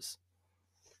lifestylers.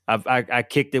 I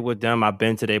kicked it with them. I've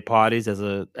been to their parties as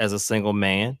a single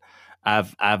man.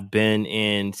 I've been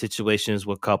in situations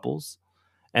with couples,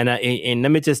 and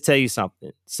let me just tell you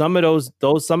something. Some of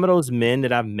those men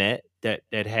that I've met that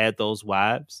had those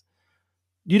wives,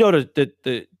 you know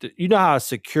you know how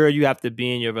secure you have to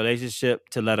be in your relationship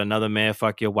to let another man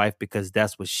fuck your wife because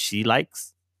that's what she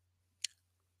likes.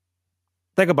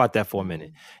 Think about that for a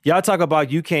minute. Y'all talk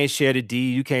about you can't share the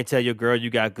D, you can't tell your girl you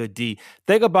got good D.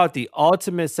 Think about the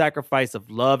ultimate sacrifice of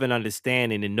love and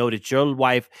understanding, and know that your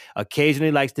wife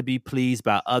occasionally likes to be pleased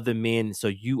by other men, so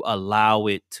you allow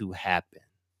it to happen.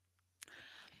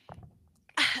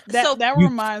 That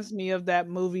reminds me of that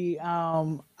movie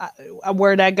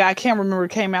where that guy, I can't remember,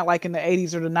 it came out like in the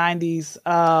 80s or the 90s,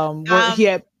 where he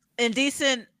had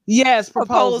Indecent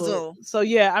proposal. So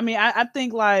yeah, I mean, I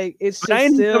think like it's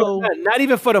just still not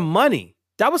even for the money.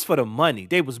 That was for the money.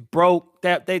 They was broke.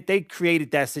 That they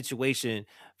created that situation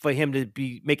for him to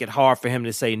make it hard for him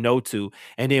to say no to.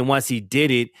 And then once he did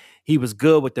it, he was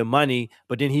good with the money,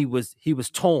 but then he was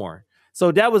torn.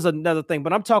 So that was another thing.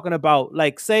 But I'm talking about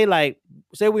say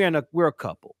we're a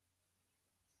couple,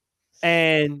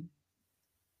 and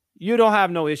you don't have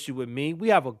no issue with me. We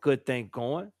have a good thing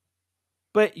going.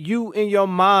 But you, in your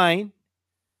mind,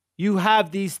 you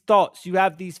have these thoughts, you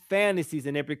have these fantasies,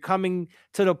 and they're becoming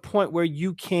to the point where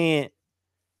you can't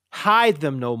hide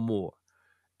them no more,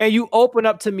 and you open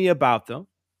up to me about them,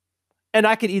 and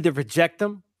I can either reject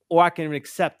them or I can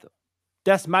accept them.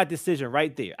 That's my decision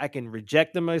right there. I can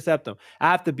reject them or accept them. I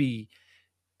have to be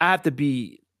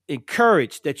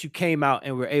encouraged that you came out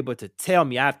and were able to tell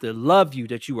me. I have to love you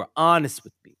that you were honest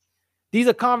with me. These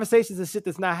are conversations and shit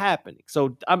that's not happening.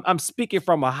 So I'm speaking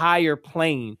from a higher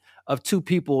plane of two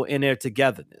people in their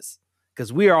togetherness,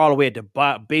 because we are all the way at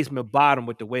the basement bottom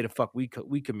with the way the fuck we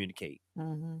communicate,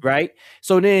 right?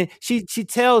 So then she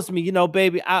tells me,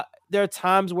 baby, there are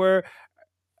times where,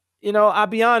 I'll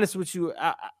be honest with you,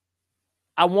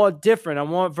 I want different, I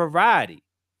want variety.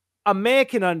 A man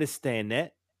can understand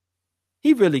that.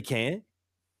 He really can,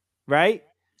 right?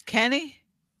 Can he?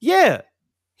 Yeah,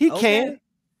 he Okay. can,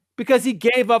 because he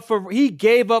gave up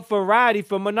variety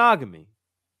for monogamy.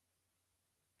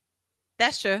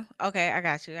 That's true. Okay, I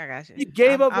got you. He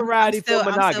gave up variety for I'm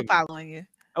still monogamy. following you.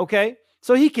 Okay,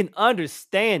 so he can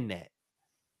understand that,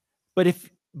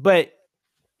 but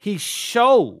he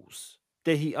shows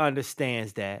that he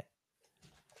understands that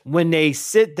when they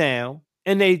sit down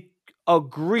and they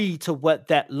agree to what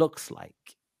that looks like.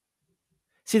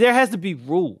 See, there has to be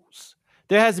rules.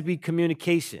 There has to be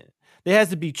communication. There has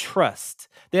to be trust.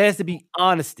 There has to be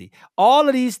honesty. All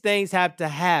of these things have to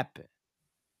happen.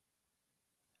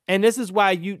 And this is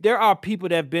why there are people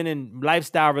that have been in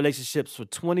lifestyle relationships for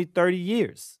 20, 30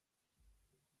 years.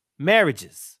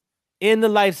 Marriages in the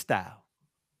lifestyle.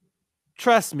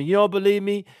 Trust me, you don't believe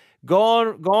me? Go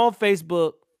on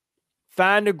Facebook.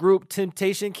 Find the group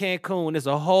Temptation Cancun. There's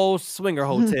a whole swinger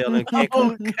hotel in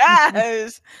Cancun. Oh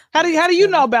gosh. How do you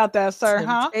know about that, sir?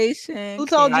 Temptation. Who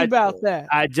told you about that?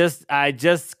 I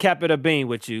just kept it a bean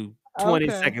with you 20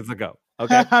 seconds ago.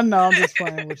 Okay. No, I'm just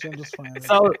playing with you. I'm just playing with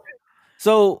you.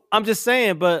 So I'm just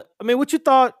saying, but I mean, what you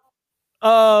thought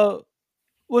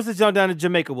what's the jump down to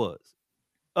Jamaica was?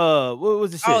 What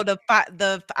was the shit? Oh,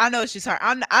 I know what she's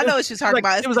talking. I know what she's talking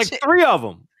about. It was like three of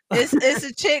them. It's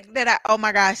a chick that oh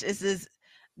my gosh, this is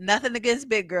nothing against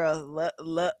big girls.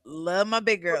 Love my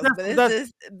big girls, but it's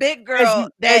this big girl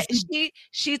that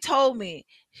she told me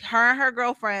her and her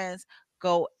girlfriends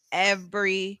go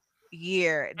every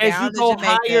year down to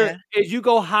Jamaica. As you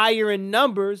go higher in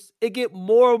numbers, it get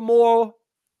more and more,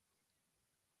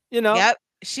 Yep.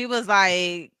 She was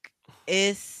like,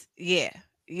 it's yeah.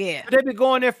 But they've been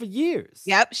going there for years.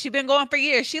 Yep, she been going for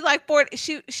years. She like 40.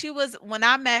 She was, when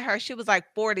I met her, she was like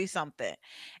 40 something.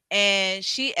 And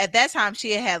she at that time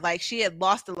she had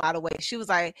lost a lot of weight. She was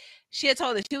like, she had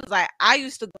told us, she was like, I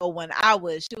used to go when I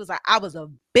was a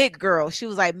big girl. She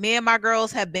was like, me and my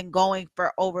girls have been going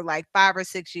for over like 5 or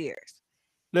 6 years.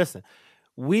 Listen,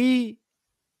 we're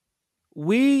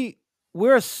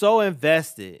so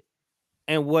invested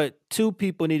in what two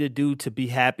people need to do to be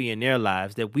happy in their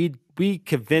lives that we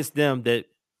convince them that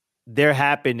their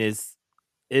happiness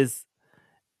is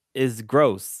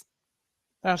gross.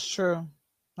 That's true.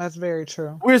 That's very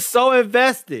true. We're so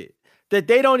invested that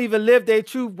they don't even live their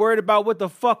truth, worried about what the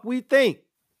fuck we think.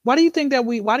 Why do you think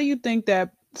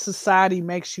that society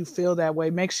makes you feel that way,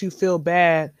 makes you feel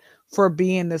bad for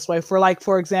being this way?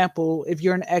 For example, if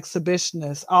you're an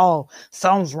exhibitionist,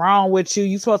 something's wrong with you.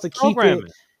 You're supposed to keep it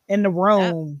in the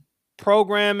room. Yep.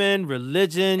 Programming,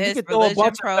 religion, you can throw a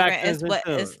bunch of factors into it.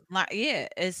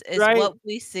 It's right? What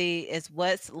we see, it's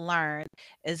what's learned,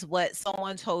 it's what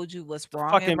someone told you was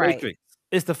wrong and right. Matrix.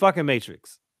 It's the fucking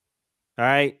Matrix. All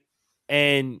right?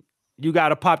 And you got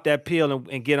to pop that pill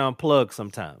and get unplugged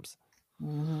sometimes.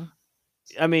 Mm-hmm.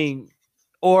 I mean,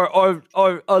 or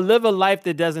live a life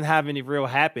that doesn't have any real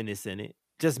happiness in it,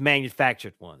 just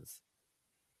manufactured ones.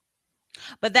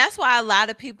 But that's why a lot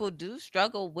of people do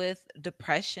struggle with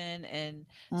depression and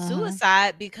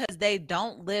suicide, because they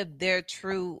don't live their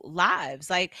true lives.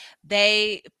 Like,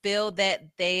 they feel that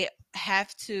they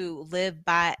have to live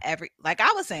by like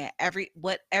I was saying,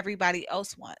 what everybody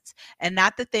else wants and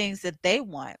not the things that they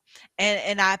want.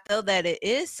 And I feel that it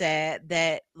is sad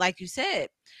that, like you said,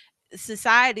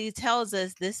 society tells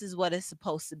us this is what it's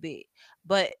supposed to be.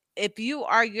 But if you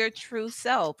are your true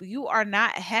self, you are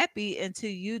not happy until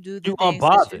you do the things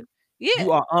unbothered.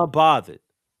 You are unbothered.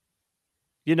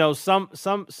 Some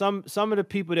of the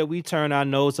people that we turn our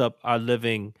nose up are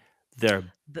living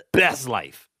their best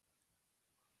life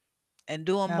and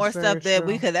doing more stuff than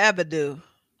we could ever do.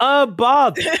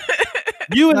 Unbothered.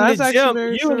 You in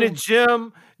the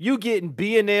gym, you getting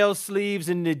B&L sleeves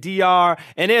in the DR,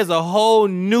 and there's a whole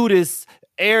nudist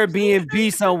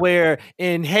Airbnb somewhere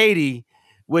in Haiti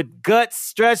with guts,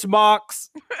 stretch marks,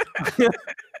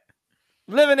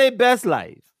 living their best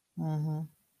life. You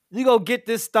go get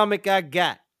this stomach I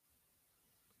got,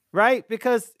 right?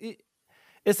 Because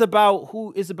It's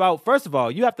about first of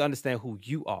all, you have to understand who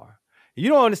you are. If you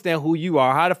don't understand who you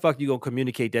are, how the fuck you gonna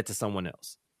communicate that to someone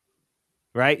else?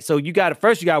 Right? So you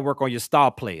gotta work on your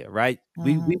star player, right?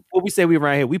 We what we say we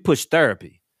around here, we push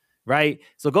therapy, right?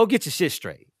 So go get your shit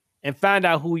straight and find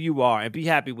out who you are and be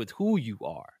happy with who you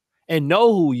are and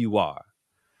know who you are.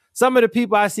 Some of the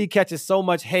people I see catching so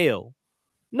much hell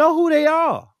know who they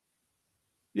are.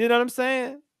 You know what I'm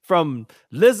saying? From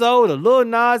Lizzo to Lil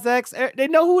Nas X, they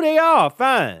know who they are.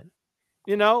 Fine.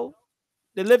 You know,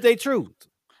 they live their truth.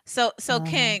 So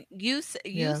King, you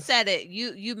Yes. said it.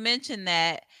 You mentioned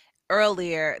that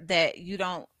earlier that you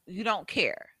don't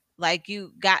care. Like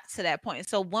you got to that point.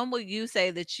 So when would you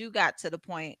say that you got to the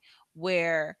point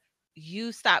where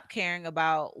you stopped caring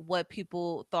about what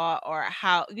people thought or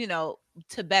how,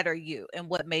 to better you and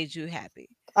what made you happy?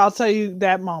 I'll tell you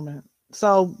that moment.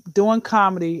 So doing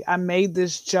comedy, I made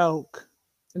this joke.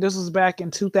 And this was back in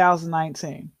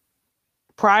 2019.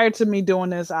 Prior to me doing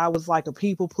this, I was like a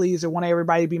people pleaser, want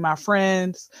everybody to be my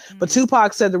friends. But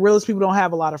Tupac said the realest people don't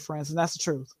have a lot of friends, and that's the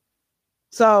truth.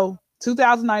 So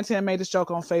 2019, I made this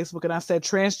joke on Facebook, and I said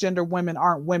transgender women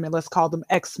aren't women. Let's call them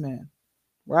X-Men,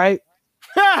 right?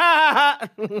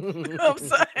 I'm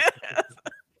sorry.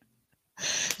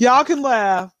 Y'all can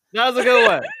laugh. That was a good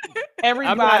one.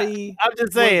 Everybody. I'm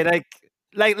just saying,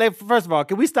 like, first of all,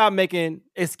 can we stop making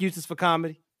excuses for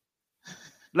comedy?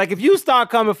 Like, if you start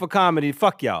coming for comedy,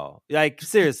 fuck y'all. Like,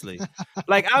 seriously.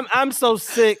 Like, I'm so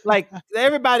sick. Like,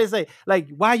 everybody say, like,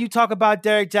 why you talk about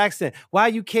Derek Jackson? Why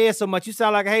you care so much? You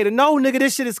sound like a hater. No, nigga,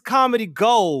 this shit is comedy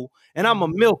gold, and I'ma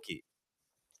milk it.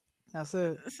 That's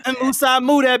it. And Musa,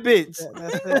 move that bitch.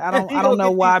 That's it. I don't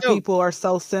know why people are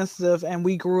so sensitive. And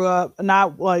we grew up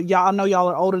not y'all. I know y'all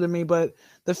are older than me, but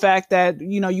the fact that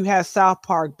you had South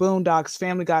Park, Boondocks,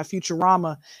 Family Guy,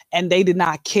 Futurama, and they did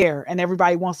not care, and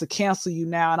everybody wants to cancel you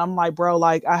now. And I'm like, bro,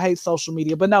 like I hate social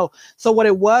media, but no. So what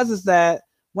it was is that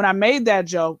when I made that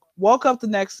joke, woke up the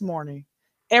next morning,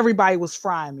 everybody was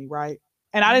frying me, right?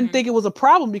 And I didn't think it was a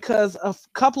problem because a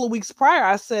couple of weeks prior,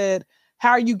 I said, how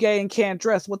are you gay and can't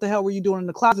dress? What the hell were you doing in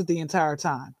the closet the entire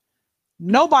time?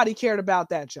 Nobody cared about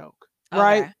that joke,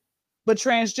 right? Okay. But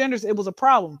transgenders, it was a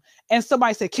problem. And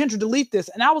somebody said, Kendra, delete this.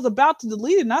 And I was about to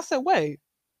delete it. And I said, wait,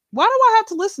 why do I have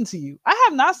to listen to you? I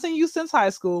have not seen you since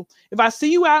high school. If I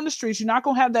see you out in the streets, you're not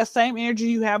going to have that same energy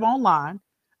you have online.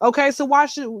 Okay, so why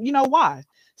should, why?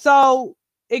 So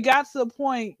it got to the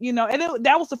point, and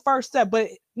that was the first step. But,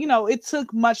 it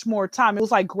took much more time. It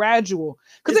was like gradual.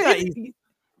 Because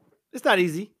it's not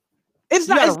easy. It's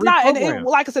not. And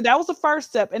like I said, that was the first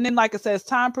step. And then, like I said, as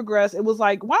time progressed, it was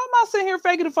like, why am I sitting here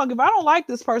faking the fuck? If I don't like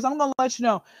this person, I'm going to let you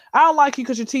know. I don't like you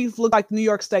because your teeth look like the New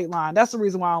York state line. That's the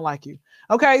reason why I don't like you.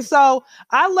 Okay. So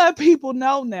I let people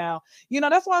know now,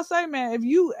 that's why I say, man,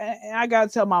 and I got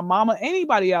to tell my mama,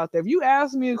 anybody out there, if you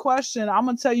ask me a question, I'm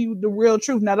going to tell you the real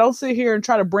truth. Now, don't sit here and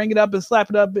try to bring it up and slap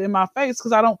it up in my face.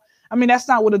 Cause that's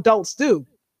not what adults do.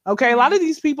 Okay. A lot of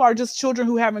these people are just children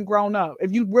who haven't grown up.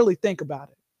 If you really think about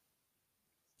it.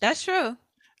 That's true.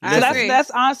 So that's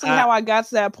honestly how I got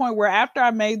to that point where after I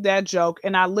made that joke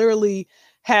and I literally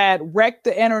had wrecked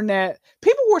the internet,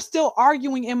 people were still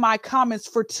arguing in my comments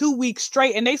for 2 weeks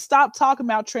straight, and they stopped talking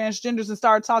about transgenders and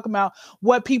started talking about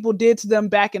what people did to them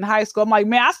back in high school. I'm like,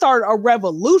 man, I started a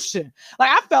revolution. Like,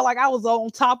 I felt like I was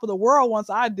on top of the world once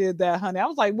I did that, honey. I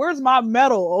was like, where's my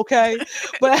medal? Okay.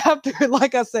 But after,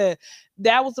 like I said,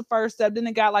 that was the first step. Then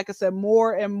it got, like I said,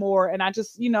 more and more. And I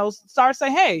just, started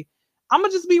saying, hey, I'm going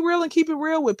to just be real and keep it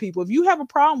real with people. If you have a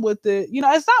problem with it,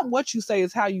 it's not what you say,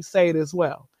 it's how you say it as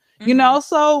well.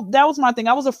 So that was my thing.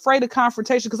 I was afraid of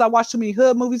confrontation because I watched too many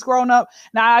hood movies growing up.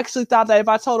 And I actually thought that if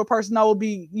I told a person no, it would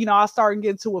be, I'll start and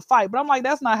get into a fight. But I'm like,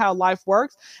 that's not how life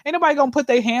works. Ain't nobody going to put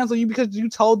their hands on you because you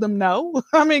told them no.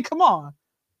 I mean, come on.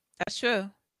 That's true.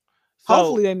 So,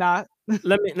 hopefully they're not.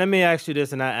 let me ask you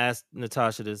this, and I asked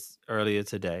Natasha this earlier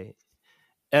today.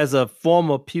 As a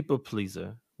former people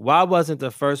pleaser, why wasn't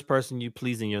the first person you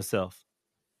pleasing yourself?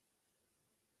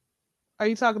 Are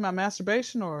you talking about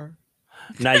masturbation or?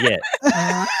 Not yet.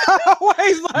 Not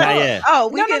yet. Oh,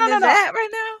 we getting into that right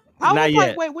now? I Not was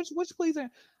yet. like, wait, which pleasing?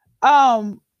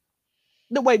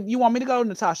 No, wait, you want me to go or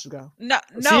Natasha go? No.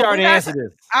 She already answered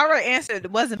this. I already answered.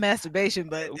 It wasn't masturbation,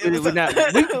 but we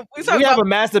have a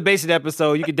masturbation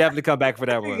episode. You can definitely come back for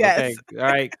that one. Yes. Okay,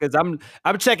 all right. Because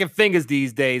I'm checking fingers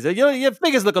these days. Your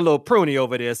fingers look a little pruny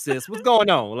over there, sis. What's going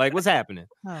on? Like, what's happening?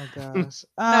 Oh gosh.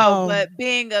 No, but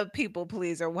being a people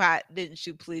pleaser, why didn't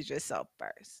you please yourself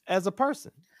first? As a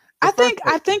person. I think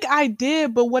I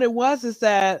did, but what it was is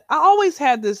that I always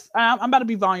had this. I'm about to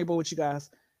be vulnerable with you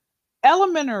guys.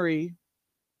 Elementary.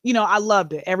 I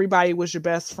loved it. Everybody was your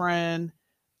best friend.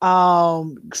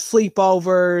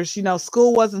 sleepovers.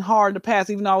 School wasn't hard to pass,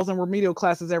 even though I was in remedial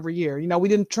classes every year.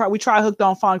 We tried hooked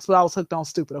on phonics, but I was hooked on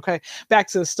stupid. Okay, back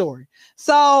to the story.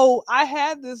 So I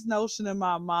had this notion in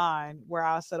my mind where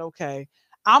I said, okay,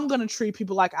 I'm gonna treat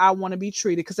people like I want to be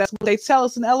treated, because that's what they tell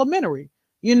us in elementary.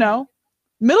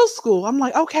 Middle school, I'm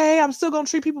like, okay, I'm still gonna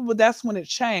treat people, but that's when it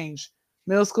changed.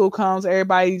 Middle school comes,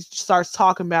 everybody starts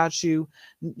talking about you,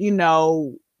 you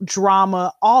know,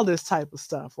 drama, all this type of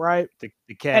stuff, right? The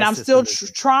And caste I'm still system.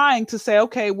 trying to say,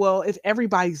 okay, well, if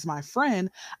everybody's my friend,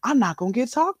 I'm not gonna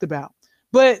get talked about.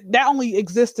 But that only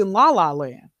exists in La La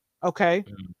Land. Okay.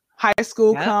 Mhm. High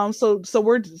school Yep. comes, so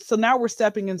now we're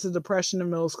stepping into depression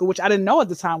in middle school, which I didn't know at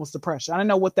the time was depression. I didn't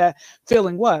know what that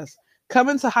feeling was.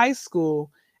 Coming to high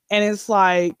school, and it's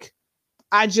like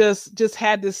I just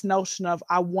had this notion of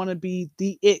I want to be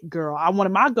the it girl.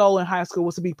 My goal in high school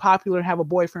was to be popular and have a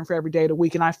boyfriend for every day of the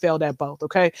week, and I failed at both.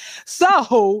 Okay,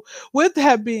 so with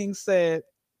that being said,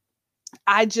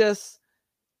 I just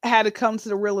had to come to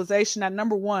the realization that,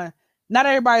 number one, not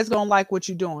everybody's gonna like what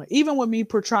you're doing. Even with me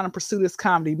trying to pursue this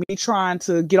comedy, me trying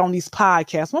to get on these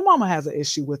podcasts, my mama has an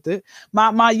issue with it.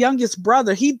 My youngest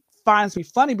brother, he finds me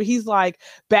funny, but he's like,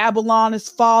 Babylon is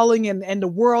falling and the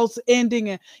world's ending,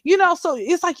 and so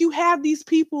it's like you have these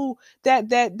people that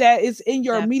is in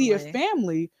your immediate Definitely.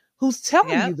 family who's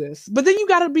telling you Yep. this. But then you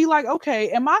got to be like, okay,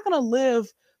 am I gonna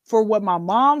live for what my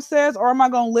mom says, or am I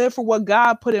going to live for what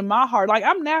God put in my heart? Like,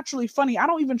 I'm naturally funny. I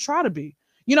don't even try to be.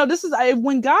 This is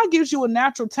when God gives you a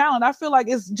natural talent, I feel like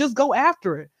it's just go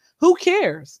after it. Who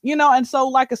cares? And so,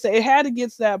 like I said, it had to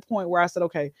get to that point where I said,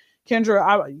 okay,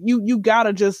 Kendra, you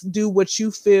gotta just do what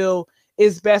you feel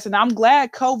is best. And I'm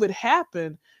glad COVID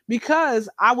happened, because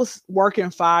I was working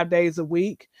 5 days a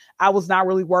week. I was not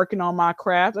really working on my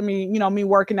craft. I mean, me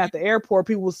working at the airport,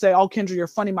 people would say, "Oh, Kendra, you're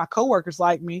funny." My coworkers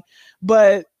like me,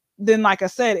 but then, like I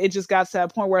said, it just got to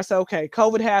that point where I said, okay,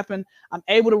 COVID happened. I'm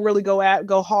able to really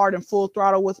go hard and full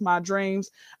throttle with my dreams.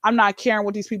 I'm not caring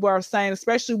what these people are saying,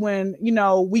 especially when,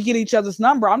 we get each other's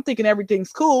number. I'm thinking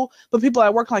everything's cool, but people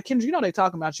at work like, Kendra, they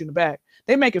talking about you in the back.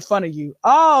 They making fun of you.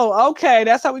 Oh, okay.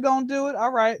 That's how we going to do it.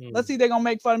 All right. Let's see if they're going to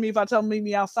make fun of me if I tell them to meet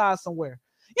me outside somewhere.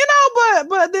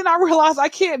 But then I realized I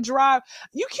can't drive.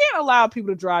 You can't allow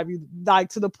people to drive you like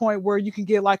to the point where you can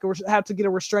get have to get a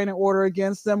restraining order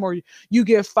against them, or you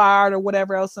get fired or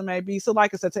whatever else it may be. So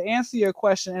like I said, to answer your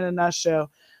question in a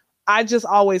nutshell, I just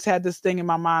always had this thing in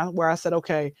my mind where I said,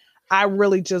 okay, I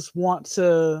really just want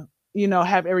to,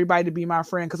 have everybody to be my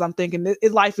friend, because I'm thinking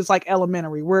life is like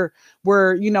elementary. We're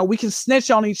we can snitch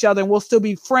on each other and we'll still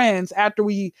be friends after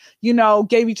we,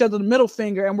 gave each other the middle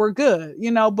finger and we're good,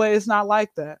 but it's not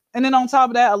like that. And then on top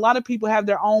of that, a lot of people have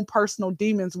their own personal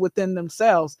demons within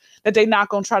themselves that they're not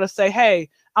going to try to say, hey,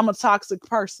 I'm a toxic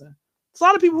person. It's a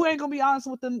lot of people who ain't going to be honest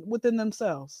within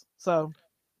themselves. So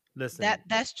Listen,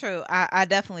 That's true. I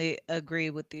definitely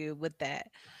agree with you with that.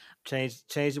 change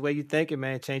the way you thinking,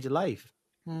 man. Change your life.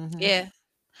 mhm. Yeah. And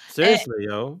Seriously,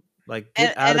 yo. Like, get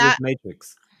and, out and of I this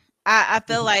matrix. I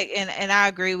feel like, and I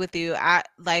agree with you. I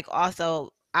like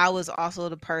also I was also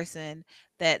the person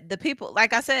that the people,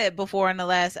 like I said before in the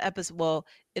last episode, well,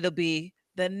 it'll be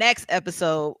the next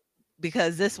episode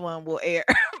because this one will air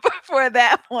before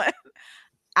that one.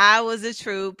 I was a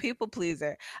true people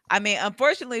pleaser. I mean,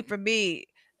 unfortunately for me,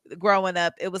 growing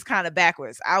up, it was kind of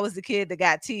backwards. I was the kid that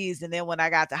got teased, and then when I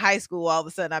got to high school, all of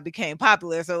a sudden I became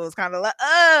popular. So it was kind of like,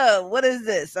 oh, what is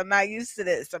this? I'm not used to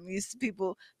this. I'm used to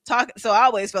people talking. So I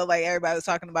always felt like everybody was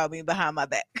talking about me behind my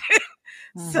back.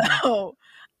 Mhm. So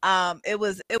it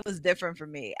was different for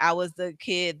me. I was the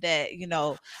kid that,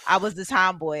 I was the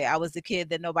tomboy. I was the kid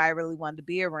that nobody really wanted to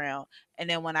be around. And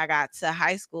then when I got to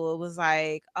high school, it was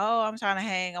like, oh, I'm trying to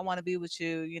hang. I want to be with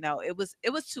you.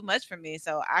 It was too much for me.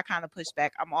 So I kind of pushed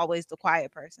back. I'm always the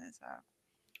quiet person. So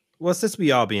Well, since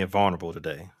we all being vulnerable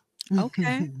today,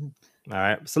 okay. all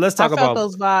right. So let's I talk felt about.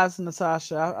 those vibes,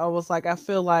 Natasha. I was like, I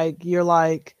feel like you're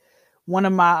like one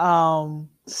of my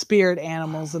spirit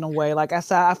animals in a way. Like I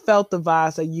said, I felt the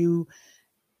vibes that you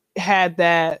had,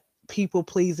 that people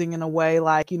pleasing in a way,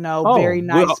 like, Oh, very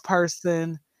we'll nice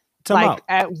person. time Like out.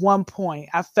 at one point,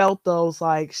 I felt those,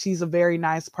 like, she's a very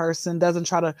nice person, doesn't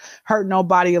try to hurt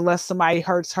nobody unless somebody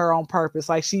hurts her on purpose.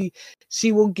 Like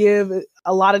she will give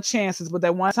a lot of chances, but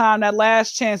that one time, that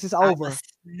last chance is I was over.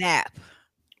 snap.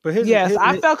 But here's, Yes, here's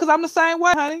I felt, because I'm the same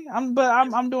way, honey.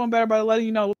 I'm doing better by letting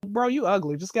you know, bro, you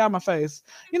ugly. Just get out of my face.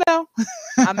 You know.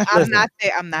 I'm listen. not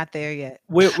there. I'm not there yet.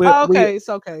 We we Oh, we okay, it's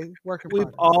okay. Work in we've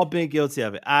progress. all been guilty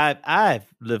of it. I've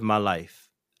lived my life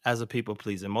as a people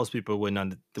pleaser. Most people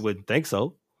wouldn't think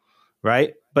so,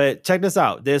 right? But check this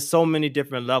out. There's so many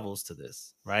different levels to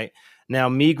this, right? Now,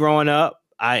 me growing up,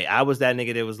 I was that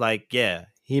nigga that was like, yeah,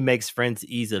 he makes friends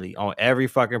easily on every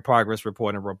fucking progress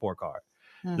report and report card.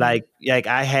 Mhm. Like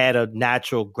I had a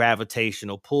natural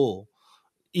gravitational pull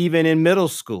even in middle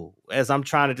school, as I'm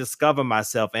trying to discover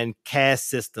myself and caste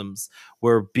systems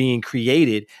were being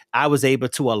created, I was able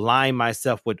to align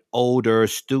myself with older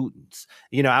students.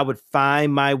 You know, I would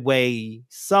find my way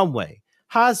some way.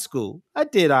 High school, I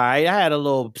did all right. I had a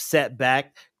little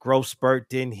setback, growth spurt,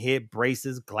 didn't hit,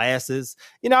 braces, glasses.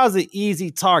 You know, I was an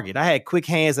easy target. I had quick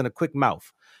hands and a quick mouth.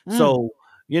 So,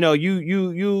 you know,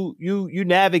 you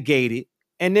navigated.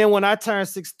 And then when I turned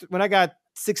when I got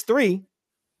 6'3",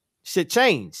 shit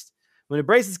changed. When the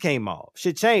braces came off,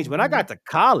 shit changed. When I got to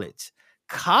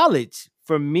college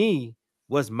for me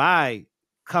was my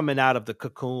coming out of the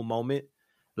cocoon moment.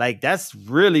 Like that's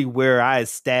really where I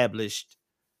established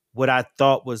what I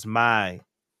thought was my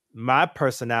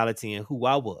personality and who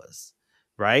I was,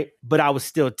 right? But I was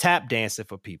still tap dancing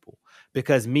for people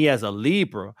because me as a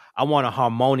Libra, I want a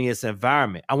harmonious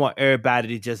environment. I want everybody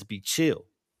to just be chill.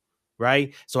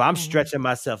 Right. So I'm stretching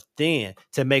myself thin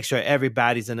to make sure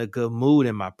everybody's in a good mood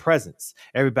in my presence.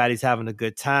 Everybody's having a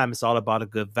good time. It's all about a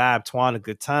good vibe. Twan a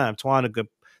good time. Twan a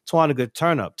good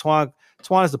turn up. Twan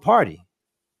is the party.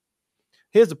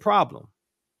 Here's the problem.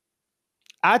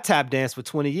 I tap danced for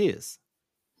 20 years.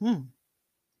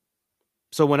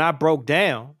 So when I broke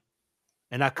down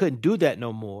and I couldn't do that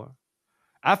no more,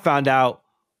 I found out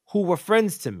who were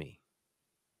friends to me.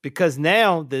 Because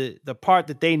now the part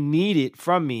that they needed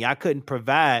from me, I couldn't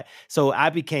provide. So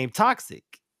I became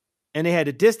toxic and they had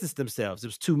to distance themselves. It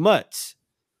was too much.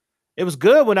 It was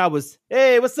good when I was,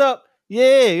 hey, what's up?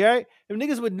 Yeah, right. And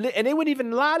niggas and they wouldn't even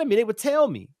lie to me. They would tell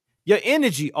me, your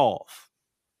energy off.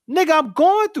 Nigga, I'm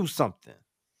going through something.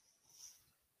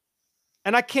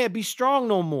 And I can't be strong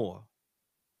no more.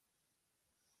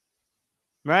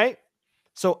 Right?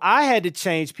 So I had to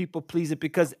change people pleasing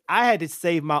because I had to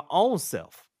save my own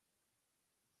self.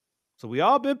 So we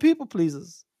all been people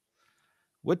pleasers.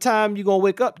 What time you gonna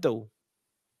wake up though?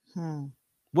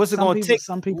 What's it gonna take?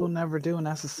 Some people never do, and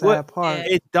that's a sad part.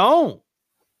 It don't.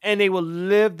 And they will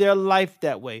live their life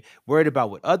that way, worried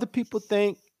about what other people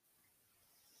think,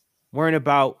 worrying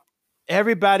about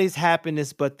everybody's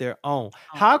happiness but their own.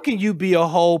 How can you be a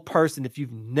whole person if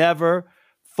you've never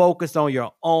focused on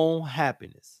your own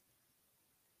happiness?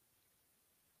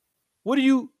 What do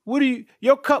you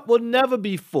your cup will never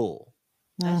be full.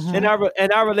 And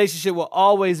our relationship will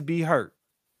always be hurt.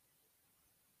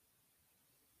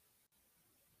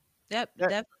 Yep,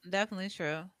 definitely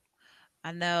true.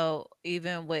 I know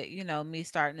even with, me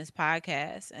starting this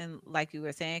podcast and like you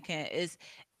were saying, Ken,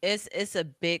 it's a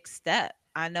big step.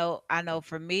 I know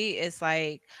for me it's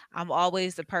like I'm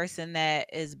always the person that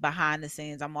is behind the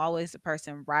scenes. I'm always the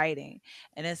person writing.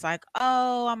 And it's like,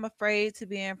 "Oh, I'm afraid to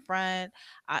be in front."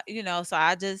 So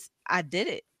I did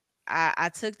it. I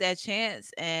took that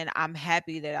chance and I'm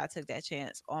happy that I took that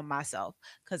chance on myself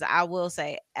because I will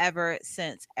say ever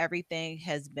since everything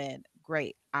has been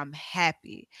great. I'm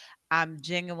happy. I'm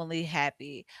genuinely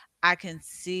happy. I can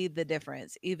see the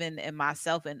difference, even in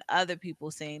myself and other people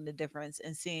seeing the difference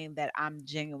and seeing that I'm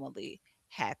genuinely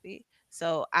happy.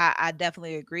 So I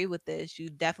definitely agree with this. You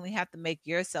definitely have to make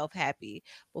yourself happy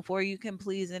before you can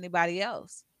please anybody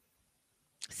else.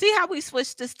 See how we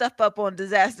switched this stuff up on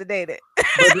disaster dating.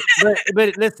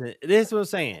 but listen, this is what I'm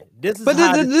saying. This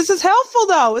is helpful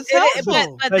though. It's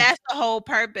helpful. But that's the whole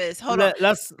purpose. Hold on.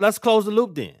 Let's close the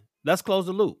loop then. Let's close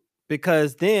the loop.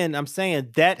 Because then I'm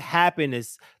saying that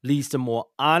happiness leads to more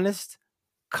honest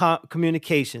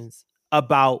communications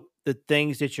about the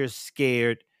things that you're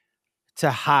scared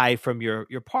to hide from your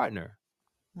partner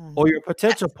or your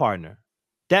potential partner.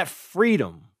 That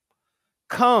freedom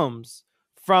comes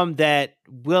from that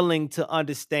willing to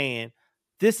understand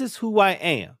this is who I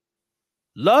am.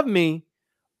 Love me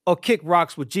or kick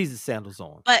rocks with Jesus sandals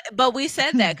on. But we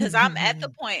said that because I'm at the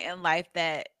point in life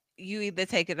that you either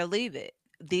take it or leave it.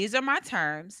 These are my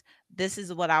terms. This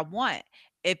is what I want.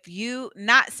 If you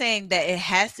not saying that it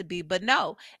has to be, but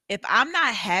no, if I'm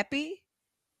not happy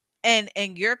and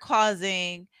you're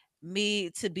causing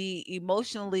me to be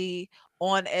emotionally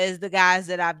on, as the guys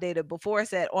that I've dated before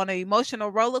said, on an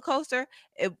emotional roller coaster,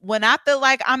 when I feel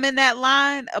like I'm in that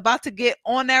line about to get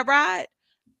on that ride,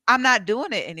 I'm not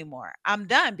doing it anymore. I'm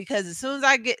done because as soon as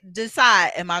I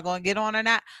decide, am I going to get on or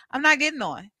not? I'm not getting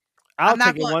on. I'll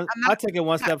take it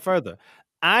one step further.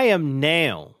 I am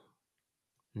now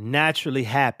naturally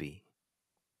happy.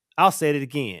 I'll say it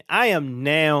again. I am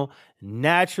now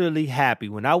naturally happy.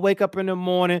 When I wake up in the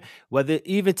morning, whether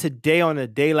even today on a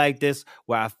day like this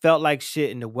where I felt like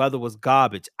shit and the weather was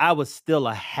garbage, I was still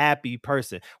a happy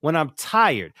person. When I'm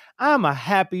tired, I'm a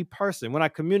happy person. When I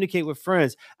communicate with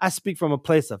friends, I speak from a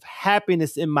place of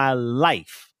happiness in my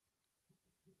life.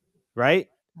 Right?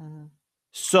 Mm-hmm.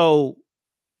 So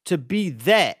to be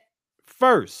that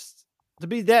first,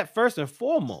 and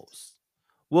foremost,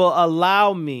 will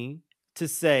allow me to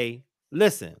say,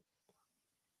 listen,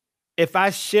 if I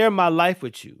share my life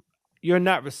with you, you're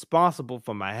not responsible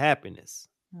for my happiness,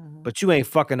 Mm-hmm. but you ain't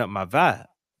fucking up my vibe.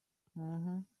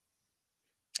 Mm-hmm.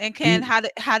 And Ken, You,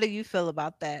 how do you feel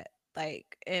about that?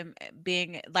 Like, in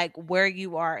being like where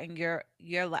you are in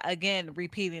again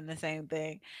repeating the same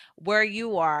thing, where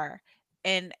you are,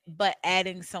 and but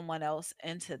adding someone else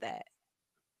into that,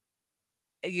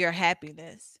 your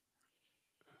happiness.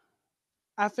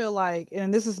 I feel like,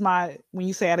 and this is when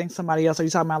you say adding somebody else, are you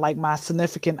talking about like my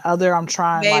significant other? I'm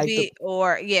trying like Maybe,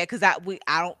 or yeah, because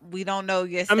we don't know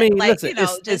your I mean, like, listen,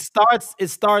 just it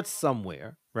starts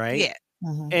somewhere, right? yeah,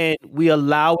 Mhm. And we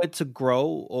allow it to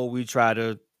grow, or we try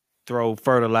to throw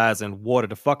fertilizer and water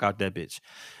the fuck out that bitch.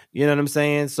 You know what I'm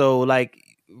saying? So, like,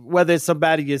 whether it's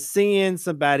somebody you're seeing,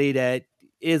 somebody that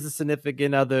is a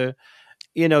significant other,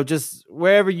 just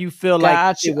wherever you feel like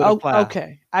Got it you. would Oh, apply.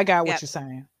 okay. I got what yep, you're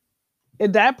saying.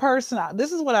 If that person,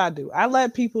 this is what I do. I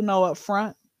let people know up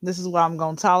front, this is what I'm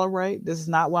going to tolerate. This is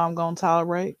not what I'm going to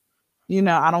tolerate.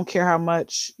 I don't care how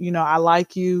much, I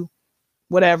like you,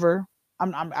 whatever.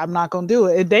 I'm not going to do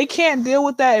it. If they can't deal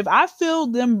with that, if I feel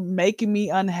them making me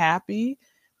unhappy,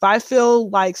 if I feel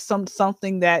like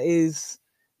something that is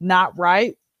not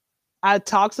right, I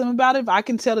talk to them about it. If I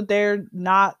can tell that they're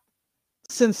not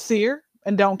sincere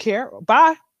and don't care,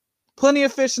 bye. Plenty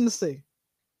of fish in the sea.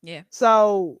 yeah,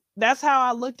 So that's how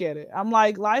I look at it. I'm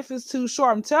like, life is too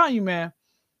short. I'm telling you, man.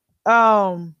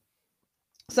 Um,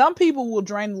 some people will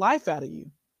drain life out of you.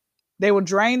 They will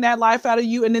drain that life out of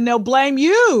you, and then they'll blame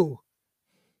you.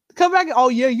 Come back. Oh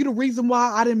yeah, you the reason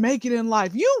why I didn't make it in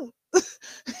life. You,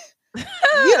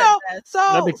 you know. that's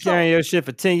I've been So carrying your shit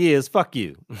for 10 years. Fuck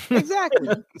you.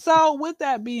 exactly. So with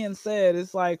that being said,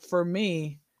 it's like for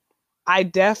me, I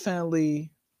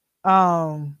definitely,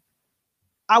 um,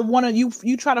 I want to.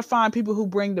 You try to find people who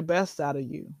bring the best out of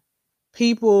you.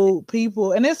 People,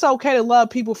 and it's okay to love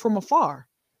people from afar.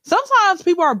 Sometimes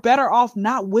people are better off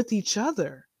not with each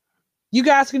other. You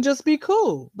guys can just be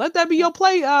cool. Let that be yeah. your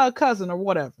play cousin or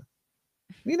whatever.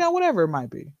 Whatever it might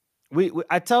be.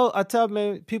 I tell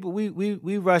man, people,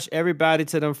 we rush everybody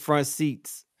to them front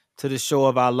seats to the show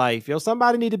of our life. Yo,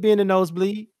 somebody need to be in the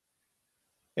nosebleed.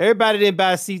 Everybody didn't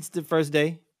buy seats the first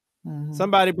day. Mm-hmm.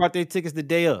 Somebody brought their tickets the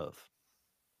day of.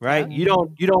 Right? Yep. You don't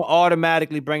Mm-hmm. you don't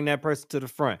automatically bring that person to the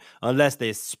front unless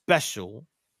they're special,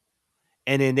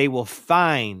 and then they will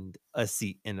find a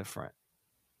seat in the front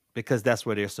because that's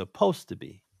where they're supposed to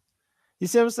be. You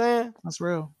see what I'm saying? That's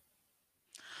real.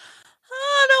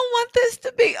 I don't want this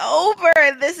to be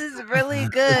over. This is really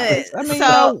good. I mean,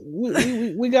 So,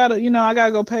 we gotta, I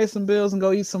gotta go pay some bills and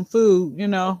go eat some food.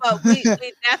 but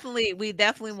we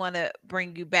definitely want to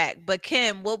bring you back. But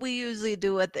Kim, what we usually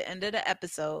do at the end of the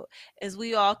episode is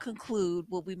we all conclude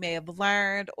what we may have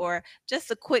learned, or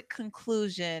just a quick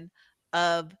conclusion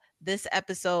of this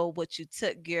episode, what you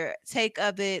took, your take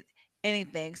of it,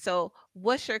 anything. So,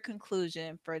 what's your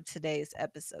conclusion for today's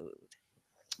episode?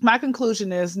 My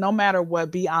conclusion is no matter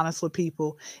what, be honest with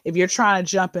people. If you're trying to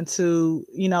jump into,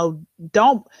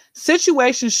 don't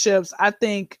situationships, I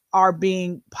think are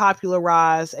being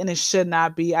popularized and it should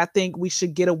not be. I think we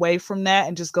should get away from that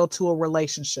and just go to a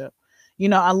relationship.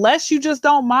 Unless you just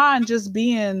don't mind just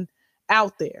being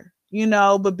out there,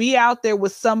 but be out there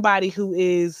with somebody who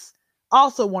is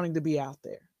also wanting to be out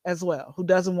there as well, who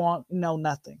doesn't want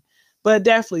nothing. But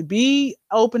definitely be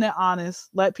open and honest.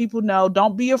 Let people know.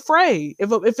 Don't be afraid.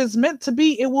 If it's meant to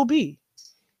be, it will be.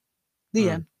 The Mm.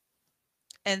 end.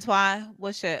 Antoine,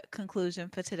 what's your conclusion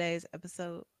for today's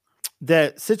episode?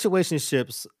 That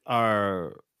situationships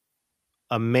are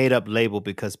a made up label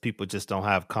because people just don't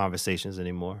have conversations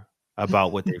anymore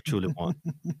about what they truly want.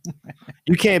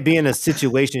 You can't be in a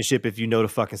situationship if you know the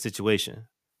fucking situation.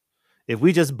 If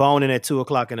we just boning at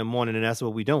 2:00 in the morning, and that's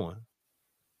what we doing.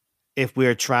 If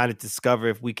we're trying to discover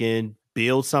if we can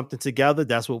build something together,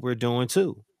 that's what we're doing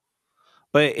too.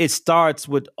 But it starts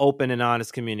with open and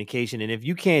honest communication. And if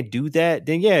you can't do that,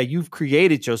 then yeah, you've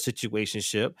created your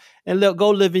situationship and go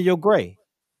live in your gray.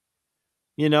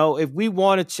 If we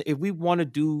want to, if we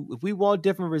want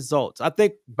different results, I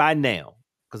think by now,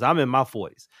 because I'm in my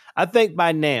 40s, I think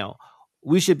by now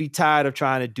we should be tired of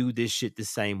trying to do this shit the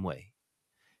same way.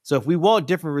 So if we want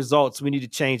different results, we need to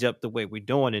change up the way we're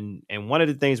doing. And one of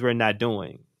the things we're not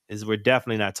doing is we're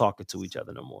definitely not talking to each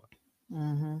other no more.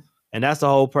 Mm-hmm. And that's the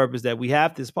whole purpose that we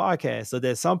have this podcast, so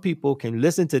that some people can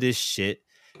listen to this shit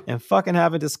and fucking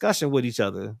have a discussion with each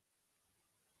other.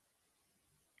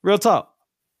 Real talk.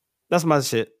 That's my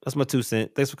shit. That's my 2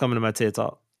 cents. Thanks for coming to my TED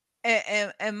Talk.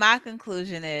 And my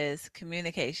conclusion is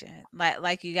communication.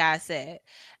 Like you guys said,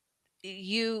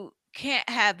 you can't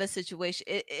have a situation.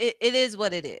 It is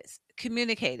what it is.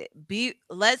 Communicate it.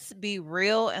 Let's be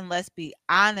real and let's be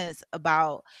honest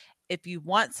about, if you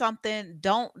want something,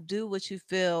 don't do what you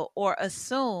feel or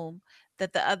assume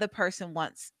that the other person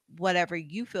wants whatever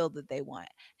you feel that they want.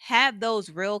 Have those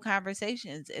real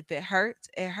conversations. If it hurts,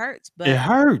 it hurts. It But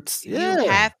hurts. you Yeah.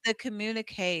 have to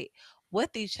communicate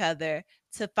with each other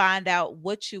to find out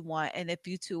what you want and if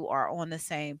you two are on the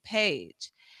same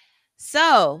page.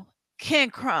 So, Ken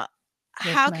Crump,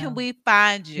 Yes, how ma'am. can we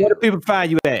find Where you? do people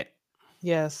find you at?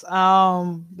 Yes.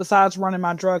 Besides running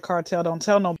my drug cartel, don't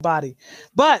tell nobody.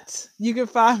 But you can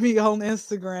find me on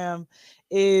Instagram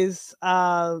is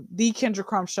the Kendra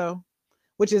Crump Show,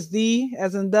 which is the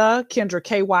as in the Kendra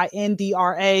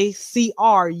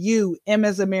KYNDRACRUM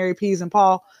as in Mary P's and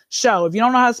Paul show. If you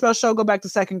don't know how to spell show, go back to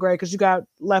 2nd grade because you got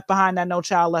left behind. That No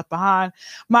Child Left Behind.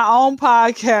 My own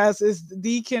podcast is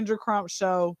the Kendra Crump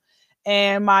Show.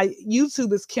 And my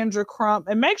YouTube is Kendra Crump.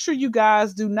 And make sure you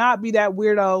guys do not be that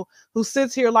weirdo who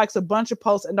sits here, likes a bunch of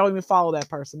posts, and don't even follow that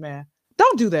person, man.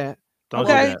 Don't do that. Don't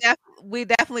Okay? do that. We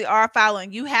definitely are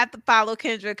following. You have to follow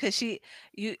Kendra because you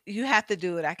have to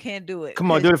do it. I can't do it. Come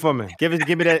on, do it for me. Give me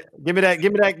that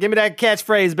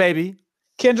catchphrase, baby.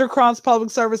 Kendra Crump's public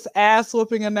service ass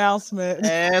whooping announcement.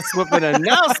 Ass whooping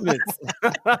announcements.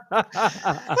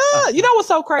 You know what's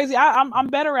so crazy? I'm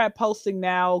better at posting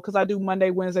now because I do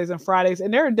Monday, Wednesdays, and Fridays.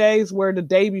 And there are days where the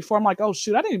day before I'm like, oh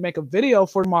shoot, I need to make a video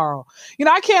for tomorrow. You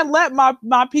know, I can't let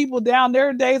my people down. There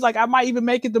are days like I might even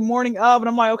make it the morning of, and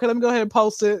I'm like, okay, let me go ahead and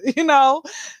post it. You know,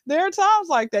 there are times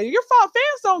like that. Your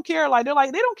fans don't care. Like they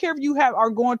don't care if you are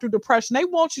going through depression. They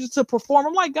want you to perform.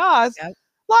 I'm like, guys. Yep.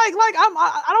 Like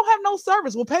I don't have no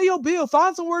service. We'll pay your bill.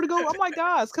 Find somewhere to go. I'm like,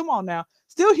 guys, come on now.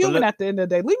 Still human at the end of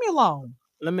the day. Leave me alone.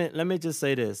 Let me just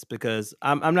say this, because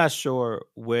I'm not sure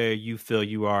where you feel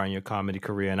you are in your comedy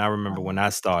career. And I remember when I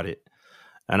started,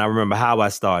 and I remember how I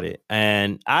started,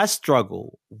 and I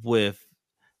struggle with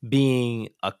being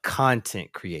a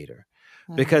content creator.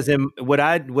 Because in what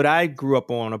I grew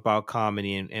up on about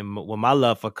comedy and what my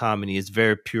love for comedy is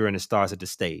very pure, and it starts at the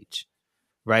stage.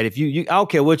 Right. If you I don't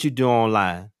care what you do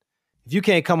online. If you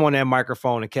can't come on that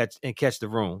microphone and catch the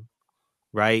room,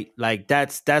 right? Like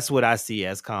that's what I see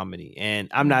as comedy. And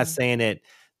I'm not saying that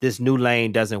this new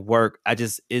lane doesn't work. I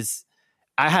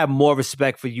have more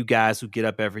respect for you guys who get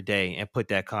up every day and put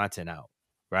that content out.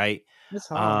 Right. It's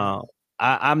hard.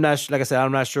 I'm not, like I said,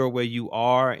 I'm not sure where you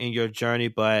are in your journey,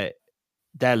 but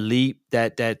that leap,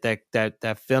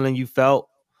 that feeling you felt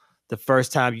the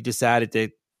first time you decided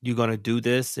that you're going to do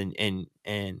this, and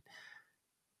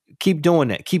keep doing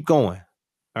that. Keep going.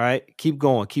 All right. Keep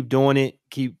going. Keep doing it.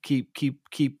 Keep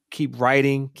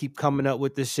writing. Keep coming up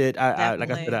with this shit. I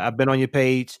like I said, I've been on your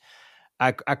page.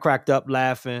 I cracked up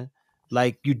laughing.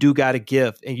 Like, you do got a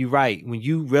gift, and you're right. When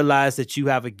you realize that you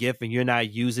have a gift and you're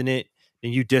not using it,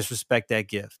 then you disrespect that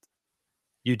gift.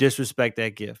 You disrespect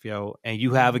that gift, yo. And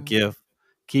you have a gift.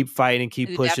 Keep fighting.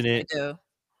 Keep pushing it. Do.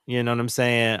 You know what I'm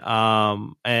saying?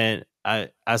 And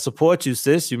I support you,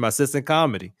 sis. You're my sis in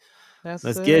comedy.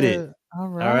 Let's get it. All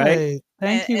right.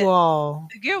 Thank you all.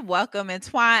 You're welcome. And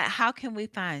Twine, how can we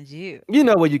find you? You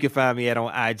know where you can find me at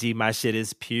on IG. My shit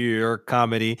is pure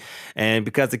comedy. And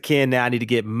because of Ken now, I need to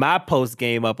get my post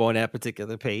game up on that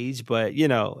particular page. But you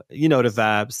know the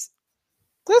vibes.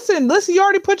 Listen, you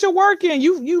already put your work in.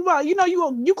 You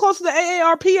close to the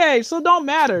AARP age, so it don't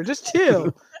matter. Just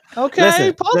chill.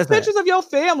 Okay, post pictures of your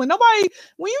family. Nobody,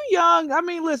 when you young, I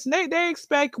mean, listen, they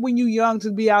expect when you young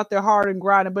to be out there hard and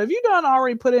grinding. But if you done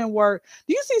already put in work,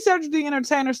 do you see Cedric the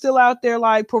Entertainer still out there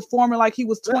like performing like he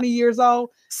was 20 years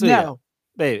old? So, no,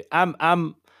 baby, I'm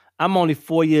only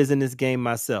 4 years in this game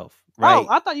myself. Right. Oh,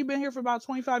 I thought you've been here for about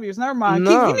 25 years. Never mind.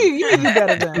 No. You need to do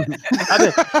better than.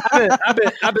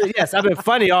 I've been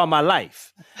funny all my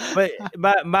life, but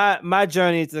my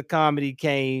journey to comedy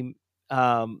came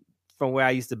from where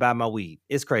I used to buy my weed.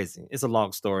 It's crazy. It's a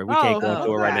long story. We can't go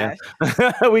into it right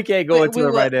now. We can't go into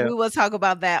it right now. We will talk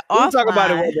about that. We'll talk about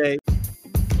it one day.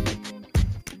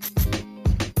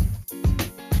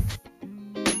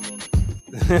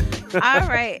 All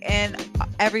right. And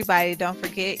everybody, don't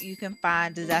forget, you can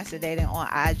find Disaster Dating on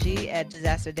IG at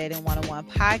Disaster Dating 101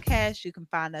 Podcast. You can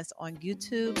find us on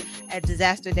YouTube at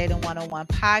Disaster Dating 101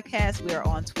 Podcast. We are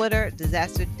on Twitter,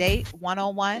 Disaster Date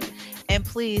 101. And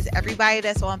please, everybody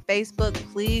that's on Facebook,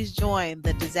 please join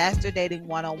the Disaster Dating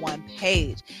 101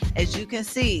 page. As you can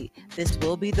see, this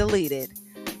will be deleted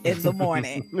in the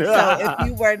morning. So if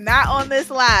you were not on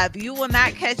this live, you will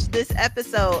not catch this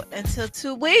episode until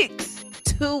 2 weeks.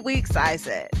 2 weeks, I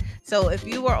said. So if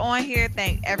you were on here,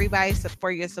 thank everybody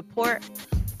for your support.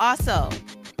 Also,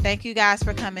 thank you guys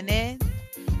for coming in.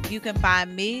 You can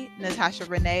find me, Natasha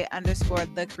Renee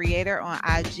 _ the creator on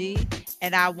IG.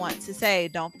 And I want to say,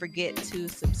 don't forget to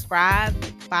subscribe,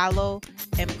 follow,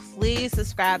 and please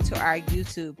subscribe to our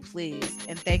YouTube, please.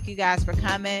 And thank you guys for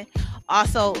coming.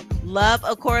 Also, love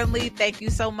accordingly. Thank you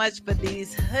so much for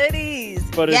these hoodies.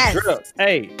 For the drip.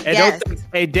 Hey, and Yes.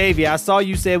 hey, Davey, I saw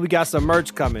you said we got some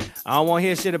merch coming. I don't want to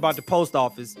hear shit about the post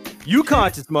office. You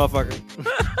conscious, motherfucker.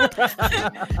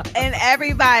 And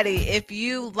everybody, if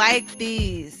you like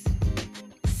these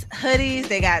hoodies,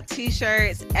 they got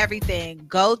t-shirts, everything,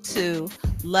 go to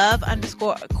love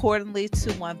 _ accordingly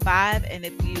 215. And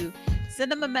if you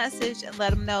send them a message and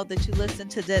let them know that you listen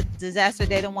to the Disaster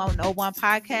Dating 101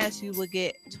 podcast, you will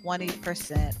get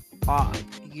 20% off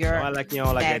your I like you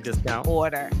don't like that discount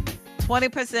order.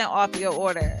 20% off your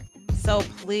order. So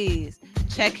please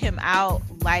check him out,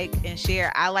 like and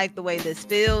share. I like the way this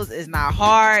feels. It's not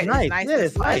hard. It's nice. It's nice, Yeah,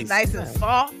 it's nice. It's nice and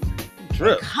soft.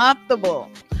 drip. Comfortable.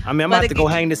 I mean, I'm about to go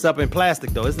hang this up in plastic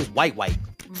though. This is white.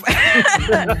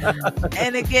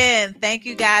 And again, thank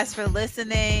you guys for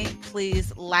listening.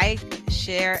 Please like,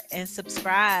 share, and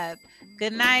subscribe.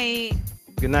 Good night.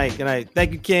 Good night.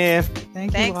 Thank you, Ken.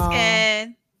 Thanks, Thanks,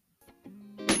 Ken.